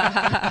interest.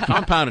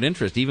 Compounded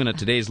interest, even at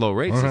today's low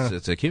rates,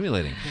 it's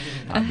accumulating.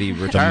 The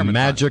retirement the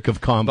magic fund.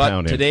 of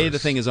compound But today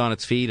interest. The thing is on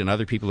its feet, and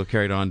other people have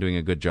carried on doing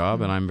a good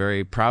job, and I'm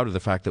very proud of the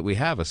fact that we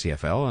have a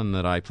CFL and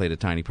that I played a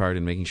tiny part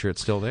in making sure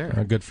it's still there.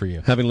 Good for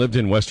you. Having lived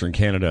in Western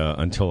Canada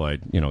until I,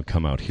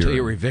 come out here. So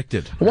you're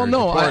evicted. Well,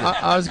 no,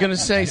 I was going to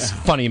say,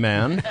 funny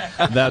man,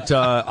 that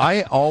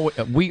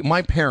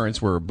my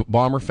parents were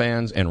Bomber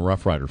fans and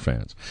Rough Rider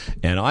fans,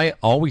 and I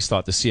always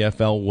thought the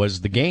CFL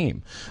was the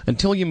game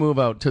until you move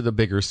out to the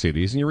bigger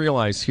cities and you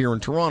realize here in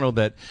Toronto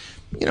that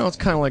it's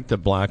kind of like the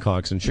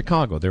Blackhawks in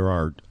Chicago. There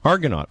are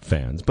Argonaut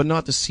fans, but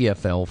not the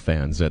CFL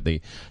fans that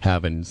they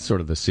have in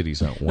sort of the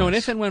cities out west. No, and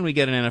if and when we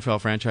get an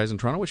NFL franchise in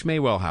Toronto, which may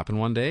well happen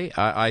one day,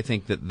 I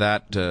think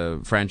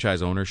that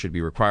franchise owner should be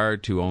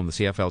required to own the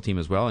CFL team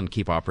as well and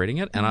keep operating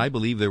it. And I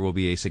believe there will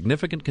be a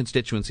significant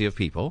constituency of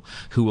people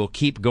who will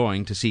keep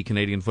going to see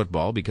Canadian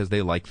football because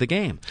they like the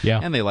game.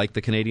 Yeah. And they like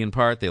the Canadian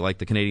part, they like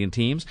the Canadian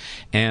teams,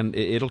 and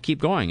it'll keep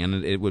going.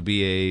 And it would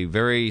be a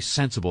very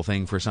sensible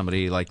thing for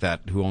somebody like that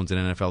who owns an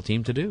NFL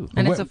team to do.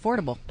 And it's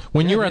affordable.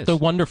 When you were at the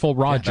wonderful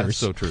Rogers. That's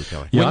so true,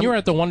 Kelly. When you were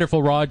at the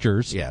wonderful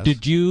Rogers, yes.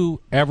 Did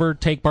you ever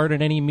take part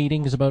in any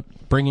meetings about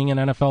bringing an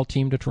NFL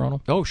team to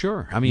Toronto? Oh,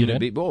 sure. I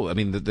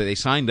mean, they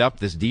signed up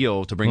this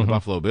deal to bring the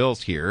Buffalo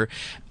Bills here,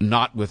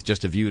 not with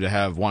just a view to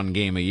have one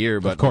game a year,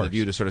 but with a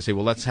view to sort of say,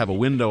 well, let's have a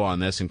window on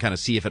this and kind of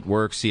see if it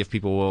works, see if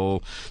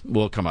people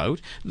will come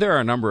out. There are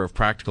a number of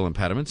practical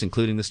impediments,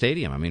 including the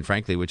stadium. I mean,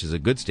 frankly, which is a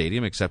good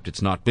stadium, except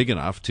it's not big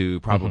enough to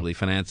probably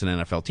finance an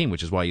NFL team,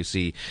 which is why you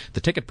see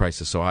the ticket prices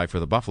prices so high for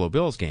the Buffalo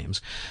Bills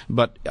games.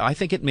 But I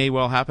think it may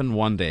well happen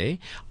one day.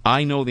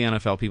 I know the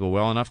NFL people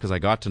well enough because I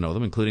got to know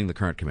them, including the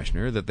current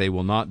commissioner, that they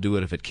will not do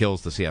it if it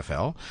kills the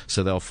CFL.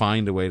 So they'll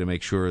find a way to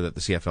make sure that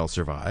the CFL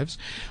survives.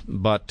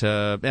 But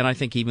and I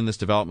think even this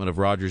development of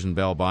Rogers and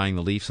Bell buying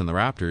the Leafs and the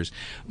Raptors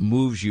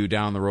moves you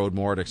down the road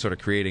more to sort of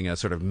creating a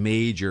sort of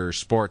major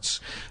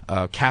sports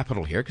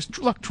capital here. Because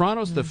look,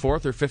 Toronto's the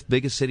 4th or 5th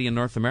biggest city in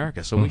North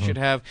America, so we should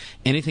have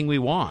anything we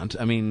want.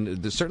 I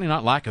mean, there's certainly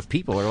not lack of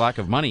people or lack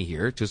of money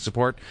here to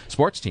support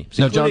sports teams.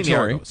 Now,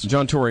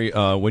 John Tory,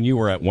 when you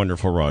were at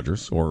Wonderful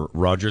Rogers, or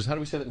Rogers, how do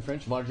we say that in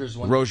French? Rogers?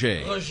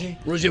 Roger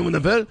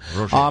Wonderful.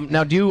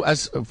 Now, do you,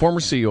 as a former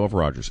CEO of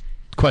Rogers,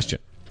 question,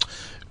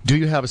 do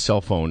you have a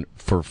cell phone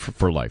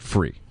for life,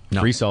 free? No.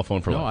 Free cell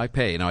phone for life? No, I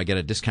pay. Now, I get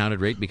a discounted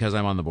rate because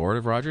I'm on the board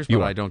of Rogers,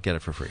 but I don't get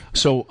it for free.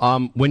 So,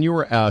 when you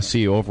were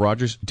CEO of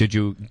Rogers, could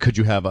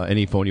you have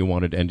any phone you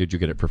wanted, and did you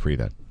get it for free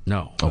then?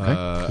 No. Okay.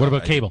 What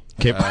about cable?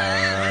 Cable?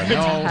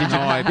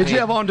 No. Did you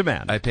have on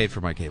demand? I paid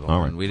for my cable.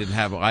 All right. And we didn't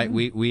have.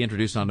 We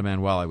introduced on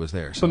demand while I was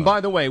there. So. And by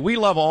the way, we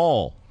love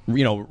all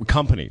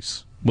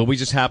companies. Well, we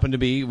just happen to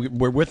be,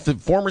 we're with the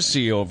former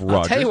CEO of Rogers.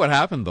 I'll tell you what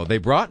happened, though. They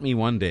brought me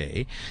one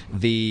day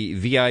the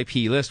VIP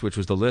list, which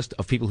was the list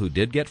of people who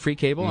did get free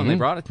cable, and they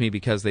brought it to me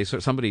because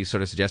somebody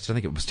sort of suggested, I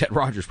think it was Ted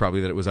Rogers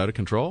probably, that it was out of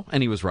control,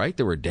 and he was right.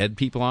 There were dead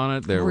people on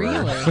it. There were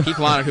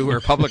people on it who were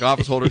public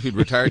office holders who'd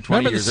retired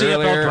 20 years earlier.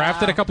 Remember the CFL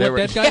drafted a couple of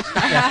dead guys?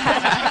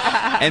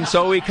 And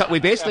so we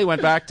basically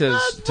went back to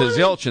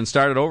zilch and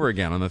started over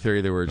again on the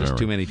theory there were just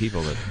too many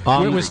people.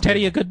 Was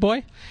Teddy a good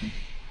boy?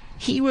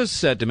 He was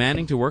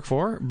demanding to work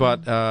for,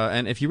 but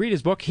and if you read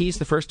his book, he's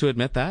the first to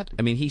admit that.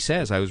 I mean, he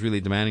says I was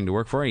really demanding to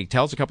work for. He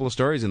tells a couple of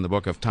stories in the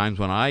book of times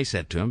when I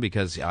said to him,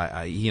 because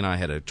he and I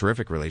had a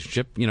terrific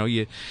relationship.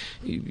 You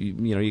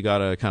got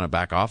to kind of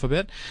back off a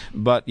bit.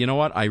 But you know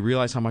what? I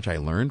realized how much I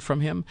learned from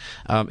him,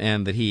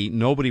 and that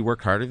nobody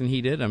worked harder than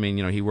he did. I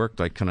mean, he worked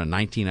like kind of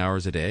 19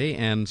 hours a day,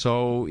 and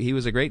so he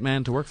was a great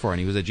man to work for,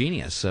 and he was a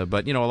genius.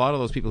 But a lot of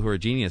those people who are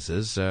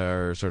geniuses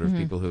are sort of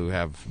people who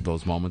have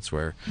those moments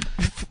where,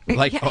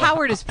 like.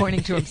 Howard is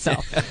pointing to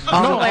himself.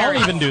 No,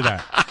 I'll even do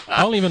that.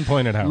 I'll even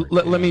point at Howard.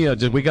 Let me.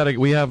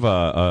 We have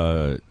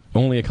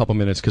only a couple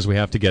minutes because we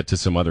have to get to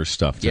some other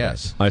stuff today.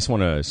 Yes. I just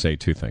want to say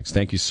two things.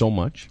 Thank you so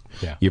much.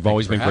 Yeah. You've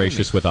always been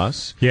gracious with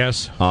us.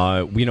 Yes.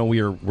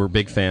 We're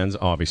big fans,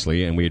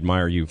 obviously, and we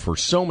admire you for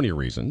so many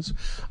reasons.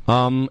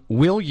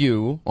 Will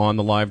you, on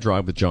the live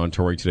drive with John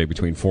Tory today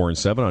between 4 and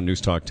 7 on News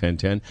Talk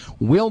 1010,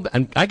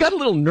 and I got a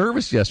little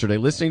nervous yesterday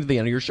listening to the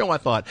end of your show. I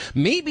thought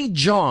maybe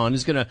John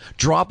is going to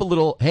drop a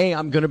little, hey,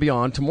 I'm going to be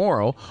on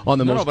tomorrow on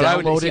the most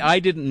downloaded. I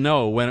didn't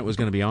know when it was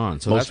going to be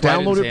on. So most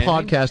downloaded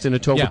podcast in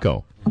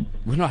Etobicoke. Yeah.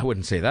 Well, no, I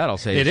wouldn't say that. I'll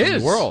say it is in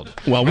the world.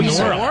 Well, in the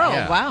world.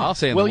 Yeah. Wow. I'll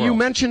say in the world. Well, you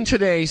mentioned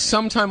today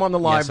sometime on the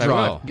live drive.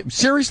 I will.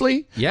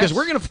 Seriously? Yes. Because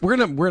we're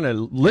gonna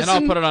listen.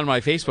 And I'll put it on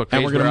my Facebook page.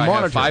 And we're going to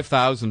monitor. I have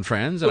 5,000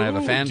 friends, and I have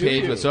a fan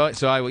page. So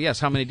I will. Yes.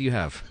 How many do you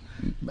have?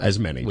 As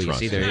many. Well, you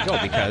see, there you go.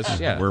 Because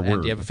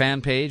and you have a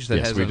fan page that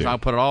has. I'll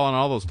put it all on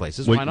all those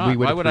places. Why not?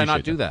 Why would I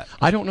not do that?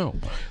 I don't know.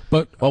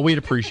 But we'd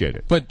appreciate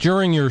it. But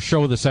during your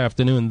show this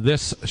afternoon,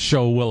 this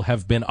show will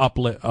have been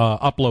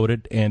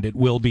uploaded, and it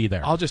will be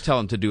there. I'll just tell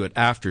them to do it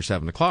after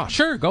 7 o'clock.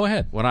 Sure, go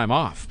ahead. When I'm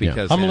off,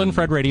 because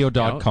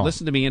HumlinFredRadio.com.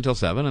 Listen to me until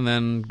 7, and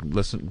then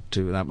listen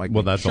to that. Might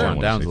that's all I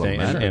want to say.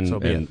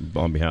 And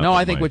on behalf. No,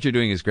 I think what you're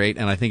doing is great,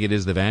 and I think it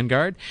is the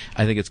vanguard.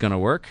 I think it's going to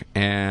work,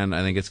 and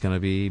I think it's going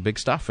to be big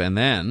stuff. And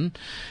then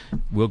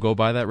we'll go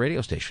by that radio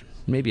station,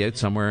 maybe out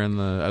somewhere in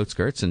the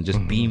outskirts, and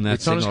just beam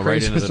that signal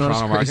right into the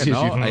Toronto market.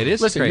 No, it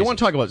is. Listen, crazy. You want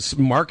to talk about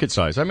market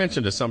size? I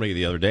mentioned to somebody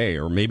the other day,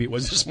 or maybe it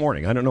was this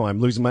morning. I don't know. I'm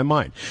losing my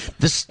mind.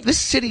 This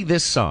city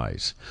this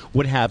size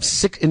would have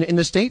in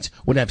the States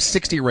would have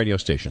 60 radio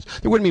stations.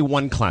 There wouldn't be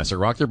one classic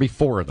rock. There'd be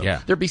 4 of them.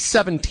 Yeah. There'd be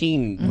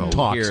 17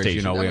 talk here,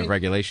 stations. we have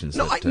regulations.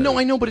 No,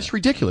 I know, but it's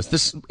ridiculous.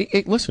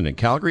 Listen, in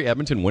Calgary,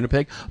 Edmonton,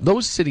 Winnipeg,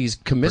 those cities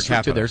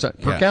commiserate to their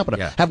per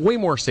capita have way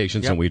more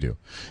stations than we do,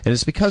 and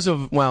it's because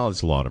of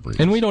it's a lot of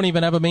reasons. And we don't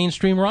even have a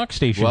mainstream rock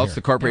station. Well, it's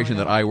the corporation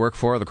that I work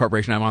for, the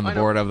corporation I'm on the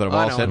board of, that have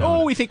all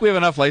said, we think we have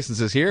enough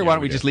licenses here. Why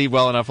don't we just leave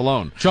well enough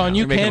alone? John,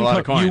 you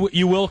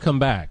will come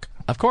back.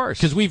 Of course.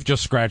 Because we've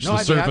just scratched the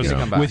surface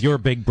with your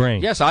big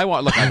brain. Yes, I've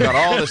got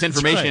all this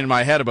information in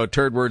my head about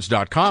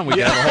turdwords.com. We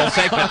could have a whole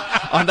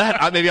segment on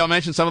that. Maybe I'll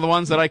mention some of the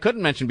ones that I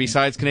couldn't mention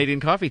besides Canadian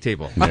Coffee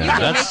Table.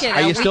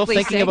 Are you still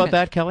thinking about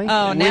that, Kelly?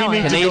 Oh, now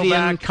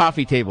Canadian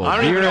Coffee Table,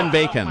 beer and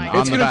bacon.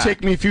 It's going to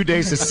take me a few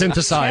days to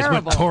synthesize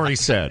what Tory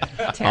said.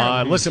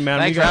 Listen, man.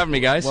 Thanks for having me,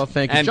 guys. Well,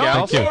 thank you, and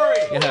John. Thank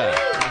you.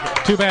 Yeah.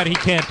 Too bad he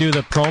can't do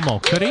the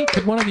promo. Could he?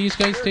 Could one of these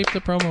guys tape the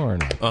promo or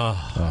not?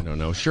 I don't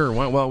know. Sure.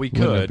 Well, we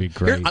could. Wouldn't it be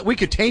great? We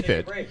could tape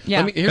it.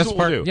 Yeah. Here's what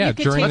we'll do. Yeah,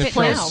 during the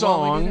play a show.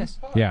 song.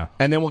 Yeah.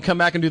 And then we'll come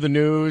back and do the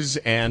news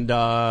and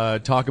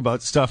talk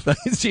about stuff.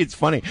 See, it's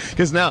funny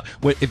because now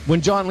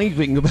when John leaves,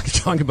 we can go back and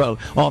talk about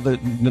all the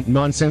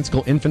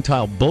nonsensical,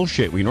 infantile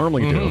bullshit we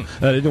normally do.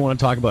 I didn't want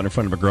to talk about in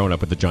front of a grown-up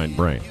with a giant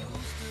brain.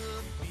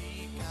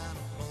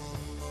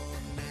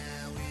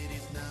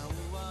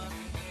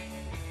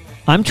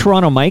 I'm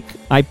Toronto Mike.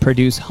 I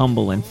produce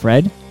Humble and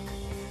Fred.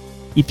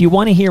 If you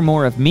want to hear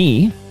more of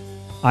me,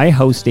 I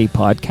host a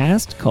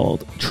podcast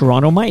called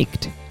Toronto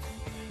Mic'd.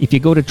 If you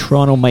go to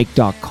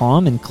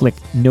torontomike.com and click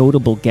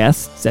Notable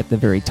Guests at the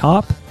very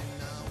top,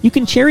 you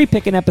can cherry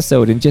pick an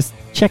episode and just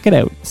check it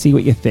out, see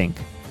what you think.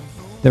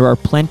 There are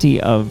plenty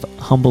of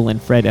Humble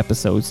and Fred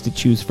episodes to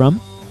choose from.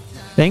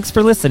 Thanks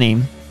for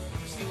listening.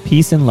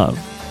 Peace and love.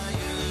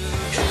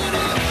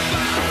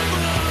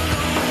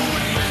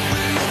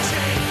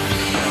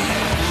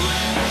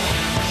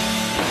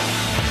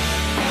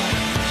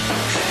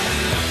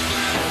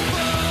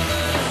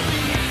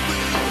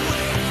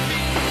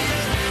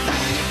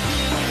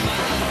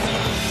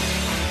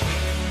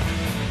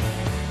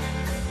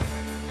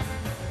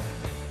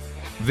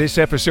 This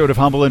episode of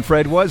Humble and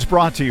Fred was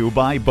brought to you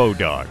by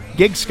Bodog,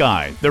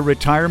 GigSky, the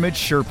Retirement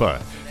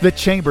Sherpa, the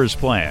Chambers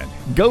Plan,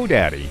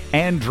 GoDaddy,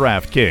 and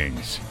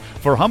DraftKings.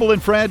 For Humble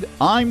and Fred,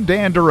 I'm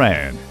Dan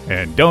Duran.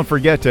 And don't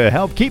forget to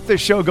help keep the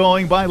show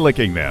going by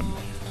liking them.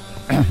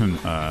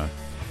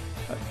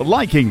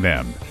 Liking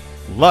them.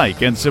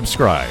 Like and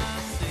subscribe.